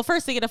Miles. Well,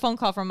 first I get a phone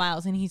call from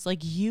Miles and he's like,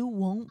 you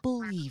won't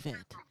believe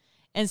it.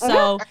 And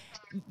so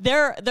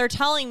they're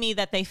telling me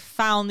that they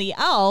found the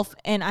elf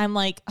and I'm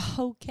like,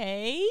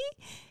 okay.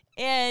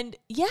 And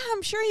yeah,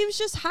 I'm sure he was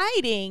just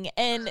hiding.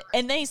 And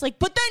then he's like,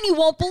 but then you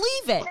won't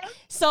believe it.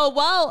 So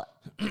while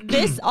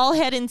this all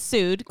had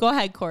ensued, go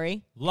ahead,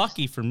 Corey.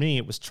 Lucky for me,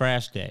 it was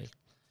trash day.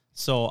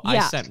 So I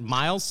Yeah. sent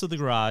Miles to the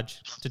garage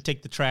to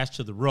take the trash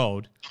to the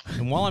road.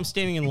 And while I'm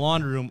standing in the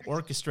laundry room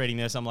orchestrating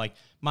this, I'm like,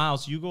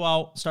 Miles, you go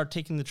out, start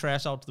taking the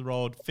trash out to the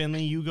road.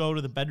 Finley, you go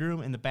to the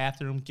bedroom and the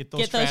bathroom, get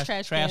those trash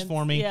cans.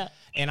 for me. Yeah.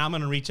 And I'm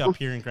going to reach up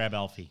here and grab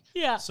Alfie.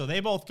 Yeah. So they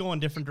both go in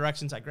different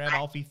directions. I grab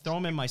Alfie, throw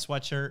him in my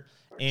sweatshirt,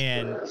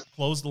 and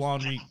close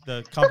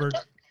the cupboard.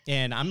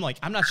 And I'm like,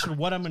 I'm not sure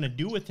what I'm going to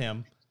do with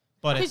him.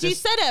 But Because you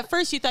said at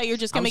first you thought you were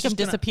just going to make him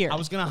disappear. I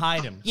was gonna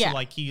hide him. Yeah. So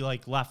he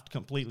left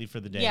completely for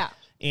the day. Yeah.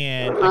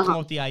 And I came up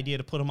with the idea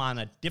to put him on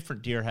a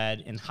different deer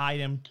head and hide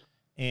him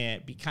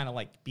and be kind of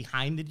like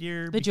behind the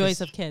deer. The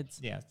joys of kids.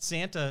 Yeah.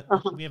 Santa,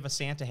 we have a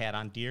Santa hat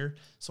on deer.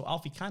 So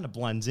Alfie kind of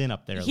blends in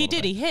up there. He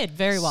did. He hid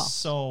very well.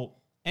 So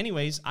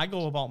anyways, I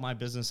go about my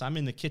business. I'm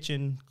in the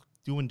kitchen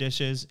doing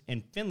dishes,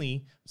 and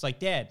Finley was like,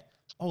 Dad,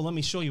 let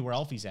me show you where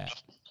Alfie's at.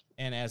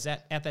 And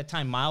at that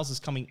time, Miles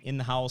is coming in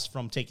the house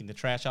from taking the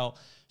trash out.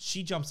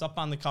 She jumps up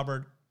on the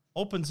cupboard,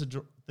 opens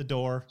the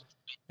door,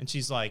 and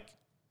she's like,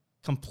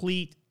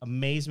 complete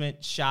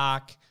amazement,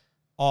 shock,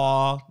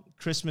 awe,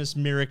 Christmas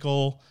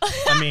miracle.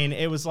 I mean,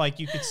 it was like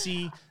you could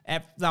see.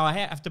 Now, I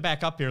have to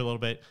back up here a little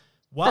bit.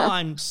 While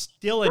I'm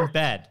still in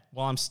bed,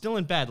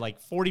 like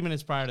 40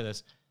 minutes prior to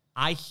this,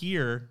 I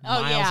hear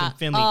Miles and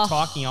Finley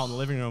talking out in the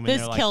living room.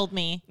 This and they're killed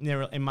me.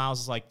 And Miles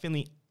is like,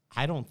 Finley,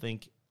 I don't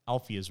think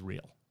Alfie is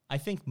real. I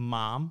think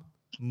Mom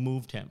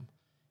moved him,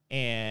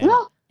 and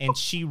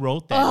she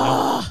wrote that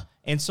note.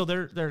 And so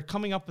they're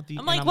coming up with the.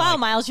 I'm like, wow,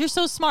 Miles, you're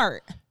so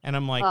smart. And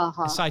I'm like,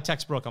 so I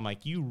text Brooke. I'm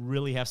like, you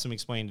really have some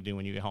explaining to do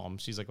when you get home.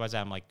 She's like, what's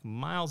that? I'm like,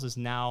 Miles is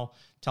now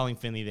telling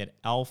Finley that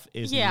Elf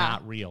is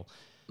not real.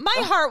 My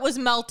heart was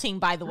melting,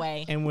 by the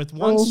way. And with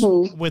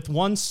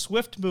one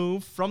swift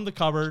move from the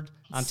cupboard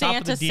on top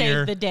of the Santa deer,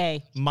 saved the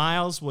day.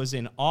 Miles was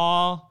in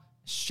awe,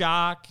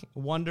 shock,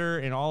 wonder,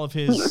 and all of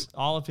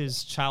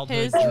his childhood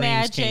His dreams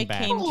magic came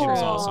back. came It was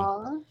true. awesome.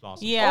 It was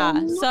awesome.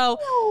 Yeah.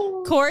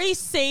 So Corey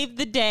saved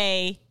the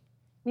day.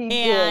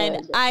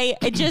 And I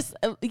just,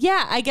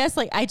 I guess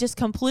I just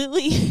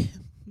completely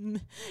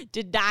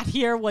did not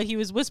hear what he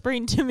was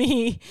whispering to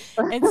me.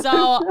 And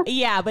so,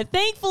 but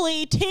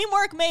thankfully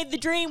teamwork made the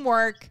dream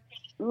work.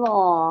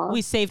 Aww.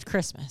 We saved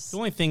Christmas. The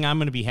only thing I'm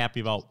going to be happy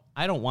about,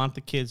 I don't want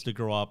the kids to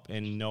grow up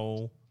and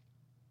know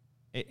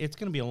it's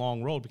going to be a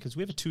long road because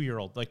we have a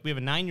 2-year-old. Like we have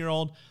a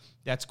 9-year-old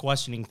that's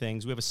questioning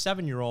things. We have a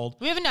 7-year-old.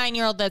 We have a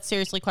 9-year-old that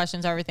seriously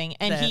questions everything.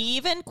 And he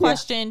even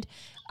questioned,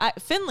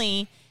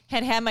 Finley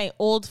had my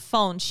old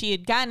phone. She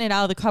had gotten it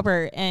out of the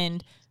cupboard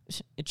and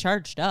it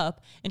charged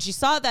up. And she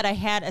saw that I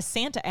had a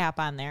Santa app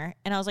on there.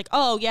 And I was like,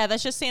 oh, yeah,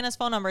 that's just Santa's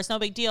phone number. It's no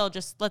big deal.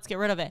 Just let's get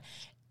rid of it.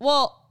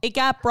 Well, it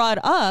got brought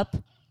up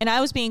and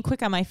I was being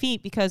quick on my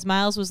feet because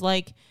Miles was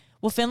like,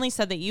 well, Finley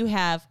said that you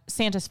have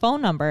Santa's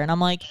phone number. And I'm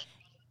like,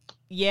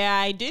 yeah,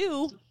 I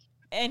do.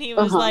 And he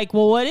was like,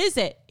 well, what is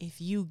it? If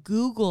you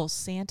Google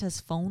Santa's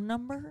phone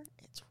number,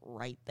 it's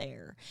right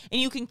there. And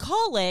you can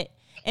call it,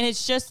 and it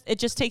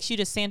just takes you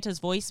to Santa's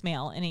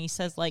voicemail, and he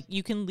says, like,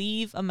 you can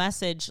leave a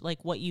message,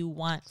 like, what you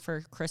want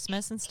for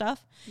Christmas and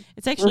stuff.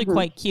 It's actually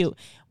quite cute.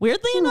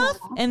 Weirdly enough,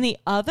 and the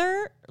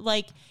other,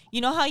 like, you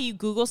know how you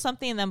Google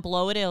something and then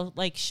below it, it'll,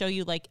 like, show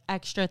you, like,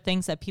 extra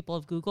things that people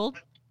have Googled?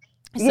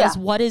 It says,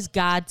 what is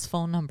God's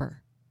phone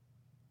number?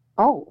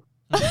 Oh.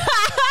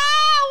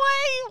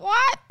 Wait,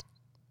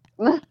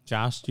 what?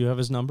 Josh, do you have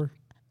his number?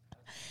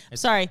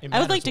 Sorry, it I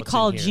would like matters to what's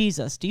call in here.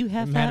 Jesus. Do you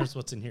have It that? matters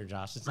what's in here,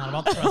 Josh. It's not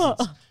about the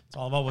presents. It's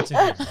all about what's in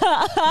here.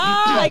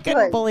 I couldn't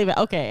Right. believe it.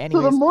 Okay, So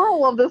anyways. the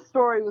moral of this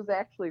story was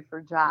actually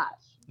for Josh.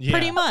 Yeah.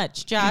 Pretty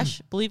much,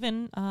 Josh. believe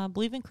in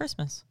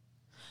Christmas.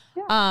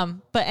 Yeah.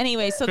 But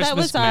anyway, so that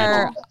Christmas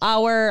was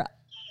our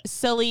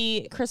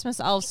silly Christmas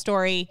elf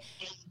story.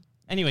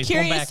 Anyways,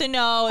 going Curious back. to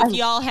know if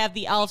y'all have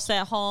the elves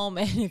at home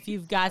and if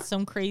you've got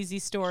some crazy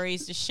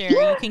stories to share.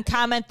 You can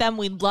comment them.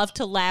 We'd love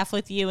to laugh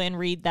with you and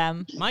read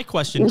them. My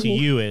question to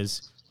you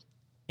is,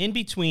 in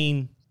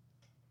between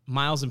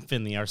Miles and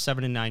Finley, our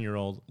 7 and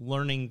 9-year-old,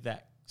 learning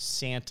that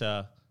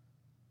Santa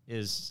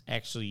is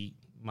actually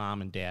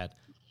mom and dad,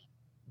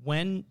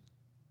 when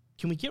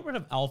can we get rid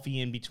of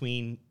Alfie in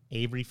between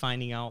Avery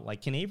finding out?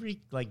 Like, can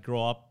Avery, like,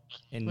 grow up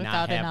and Without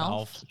not an have elf?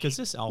 Alf? Because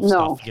this elf No.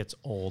 stuff gets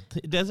old.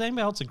 Does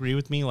anybody else agree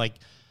with me? Like,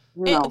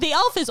 No. The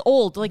elf is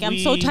old. Like, I'm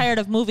so We- tired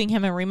of moving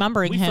him and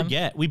remembering we him.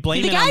 forget. We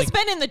blame The it on guy's the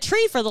been in the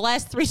tree for the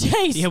last 3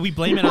 days. Yeah, we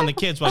blame it on the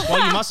kids. Like,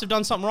 well, you must have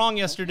done something wrong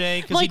yesterday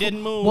because he Like,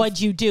 didn't move.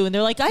 What'd you do? And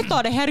they're like, I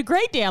thought I had a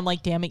great day. I'm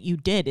like, damn it, you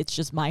did. It's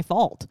just my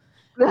fault.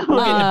 We'll get into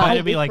bed.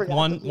 It'll be I like forgot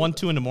 1, to 1,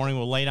 2 in the morning.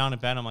 We'll lay down in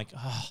bed. I'm like,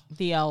 oh,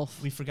 The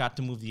elf. we forgot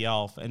to move the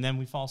elf, and then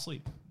we fall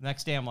asleep.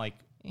 Next day, I'm like,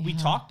 we Yeah.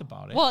 talked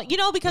about it. Well, you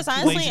know, because We're too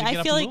honestly, lazy to get I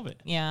up feel and like, move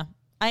it. yeah,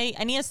 I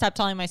need to stop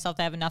telling myself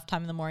to have enough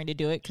time in the morning to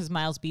do it because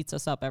Miles beats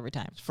us up every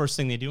time. First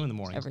thing they do in the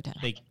morning. Every time.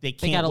 They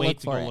can't gotta wait look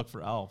to for go it. look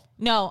for elf.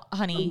 No,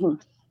 honey, Mhm.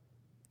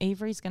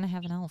 Avery's gonna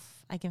have an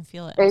elf. I can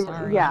feel it. I'm Avery-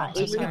 sorry. yeah, I'm so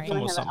Avery's sorry. gonna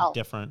Come with have an something elf.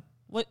 different.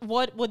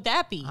 What would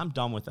that be? I'm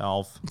done with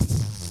elf.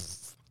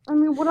 I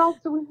mean, what else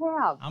do we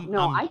have? I'm-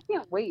 I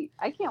can't wait.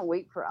 I can't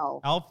wait for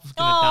Elf. Elf is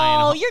gonna die.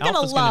 In Oh, a, you're elf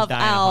gonna is love die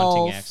in a hunting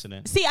Elf.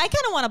 accident. See, I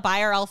kind of want to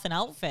buy our elf an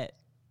outfit.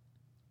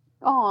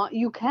 Oh,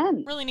 you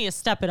can. Really need to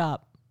step it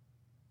up.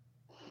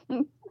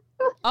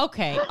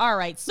 Okay, all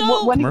right.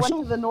 So When he went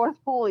Commercial? to the North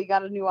Pole, he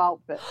got a new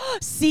outfit.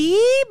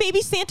 see,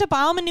 maybe Santa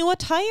bought him a new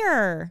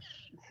attire.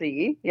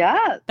 See?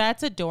 Yes.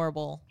 That's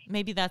adorable.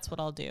 Maybe that's what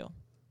I'll do.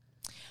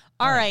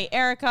 All right,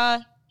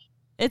 Erica,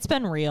 it's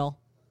been real.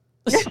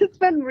 It's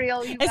been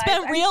real, you It's guys.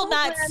 been I'm real so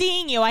not glad-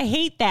 seeing you. I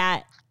hate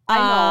that. I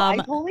know. I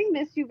Um, totally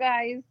miss you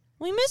guys.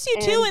 we miss you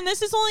too, and- and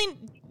this is only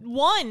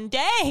one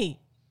day.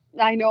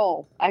 I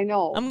know. I'm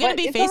gonna But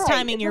be it's all right.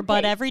 FaceTiming It's your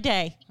butt okay. every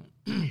day.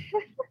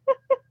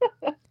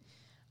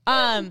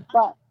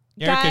 But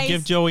Erica, Guys-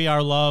 give Joey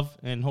our love,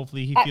 and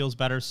hopefully he I- feels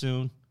better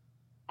soon.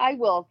 I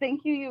will.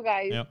 Thank you, you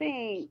guys. Yep.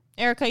 Thanks.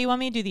 Erica, you want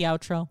me to do the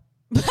outro?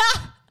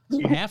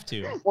 You have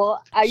to.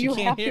 Well, She you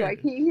can't have hear. to. I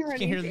can't hear You anything.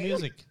 can't hear the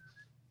music.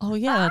 Oh,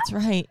 yeah, that's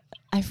right.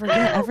 I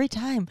forget every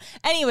time.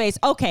 Anyways,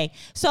 okay.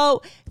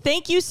 So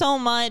thank you so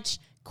much,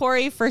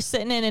 Corey, for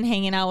sitting in and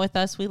hanging out with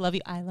us. We love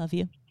you. I love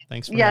you.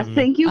 Thanks for Yes, having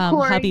me. thank you,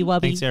 Corey. Hubby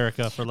Wubby. Thanks,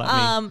 Erica, for letting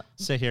Um, me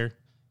sit here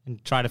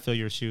and try to fill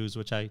your shoes,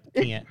 which I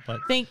can't.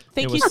 But Thank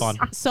It you was fun.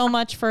 so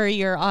much for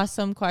your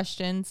awesome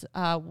questions.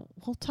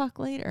 We'll talk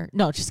later.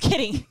 No, just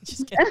kidding.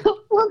 Just kidding.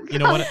 you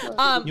know what?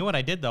 Um, You know what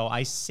I did though?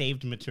 I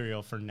saved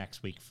material for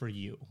next week for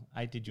you.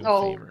 I did you a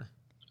Oh. favor.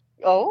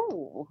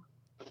 Oh.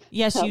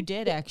 Yes, you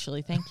did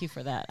actually. Thank you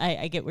for that.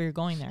 I get where you're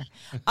going there.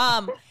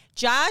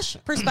 Josh,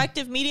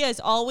 Perspective Media, as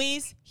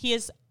always, he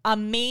is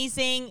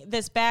amazing.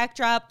 This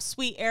backdrop,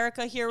 sweet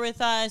Erica here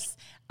with us.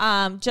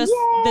 Just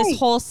Yay! this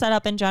whole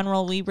setup in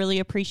general, we really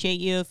appreciate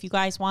you. If you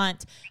guys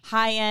want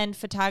high-end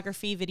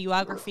photography,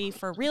 videography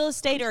for real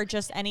estate or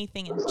just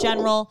anything in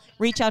general,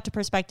 reach out to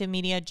Perspective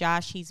Media.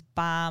 Josh, he's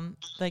bomb.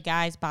 The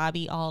guys,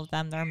 Bobby, all of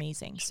them, they're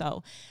amazing.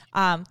 So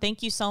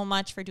thank you so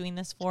much for doing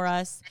this for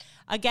us.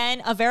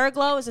 Again,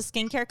 Averiglow is a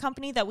skincare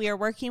company that we are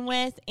working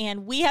with,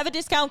 and we have a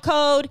discount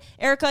code.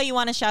 Erica, you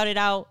want to shout it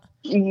out?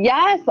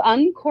 Yes,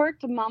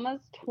 Uncorked Mamas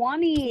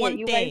 20. You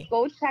 20. guys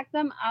go check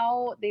them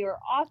out. They are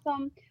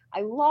awesome.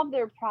 I love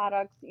their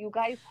products. You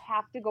guys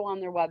have to go on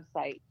their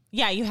website.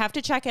 Yeah, you have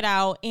to check it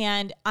out.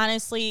 And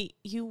honestly,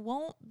 you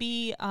won't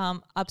be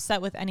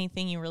upset with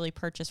anything you really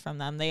purchase from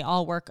them. They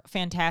all work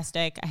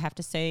fantastic. I have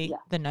to say, Yeah.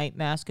 the night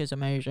mask is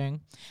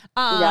amazing.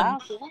 Yeah.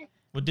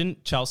 Well,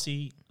 didn't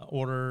Chelsea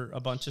order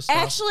a bunch of stuff?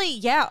 Actually,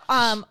 yeah.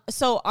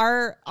 So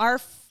our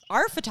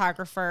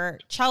photographer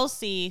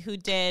Chelsea, who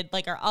did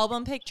like our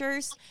album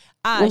pictures,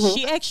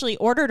 she actually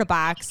ordered a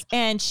box,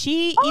 and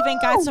she even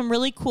got some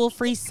really cool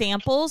free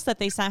samples that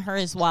they sent her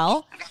as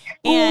well.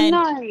 And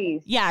Oh,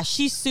 nice. yeah,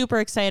 she's super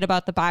excited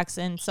about the box.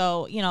 And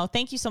so,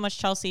 thank you so much,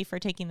 Chelsea, for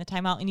taking the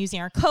time out and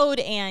using our code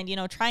and,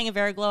 trying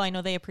Averiglow. I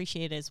know they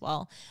appreciate it as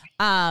well.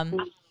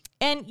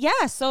 And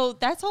yeah, so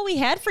that's all we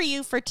had for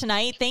you for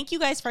tonight. Thank you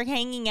guys for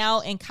hanging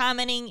out and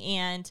commenting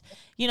and,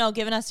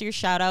 giving us your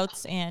shout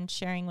outs and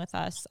sharing with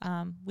us.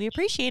 We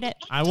appreciate it.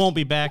 I won't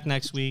be back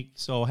next week,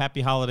 so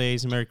happy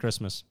holidays and Merry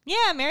Christmas.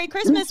 Yeah, Merry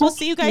Christmas. We'll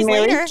see you guys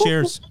Merry later.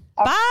 Cheers.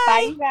 Bye.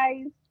 Bye, you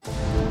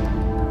guys.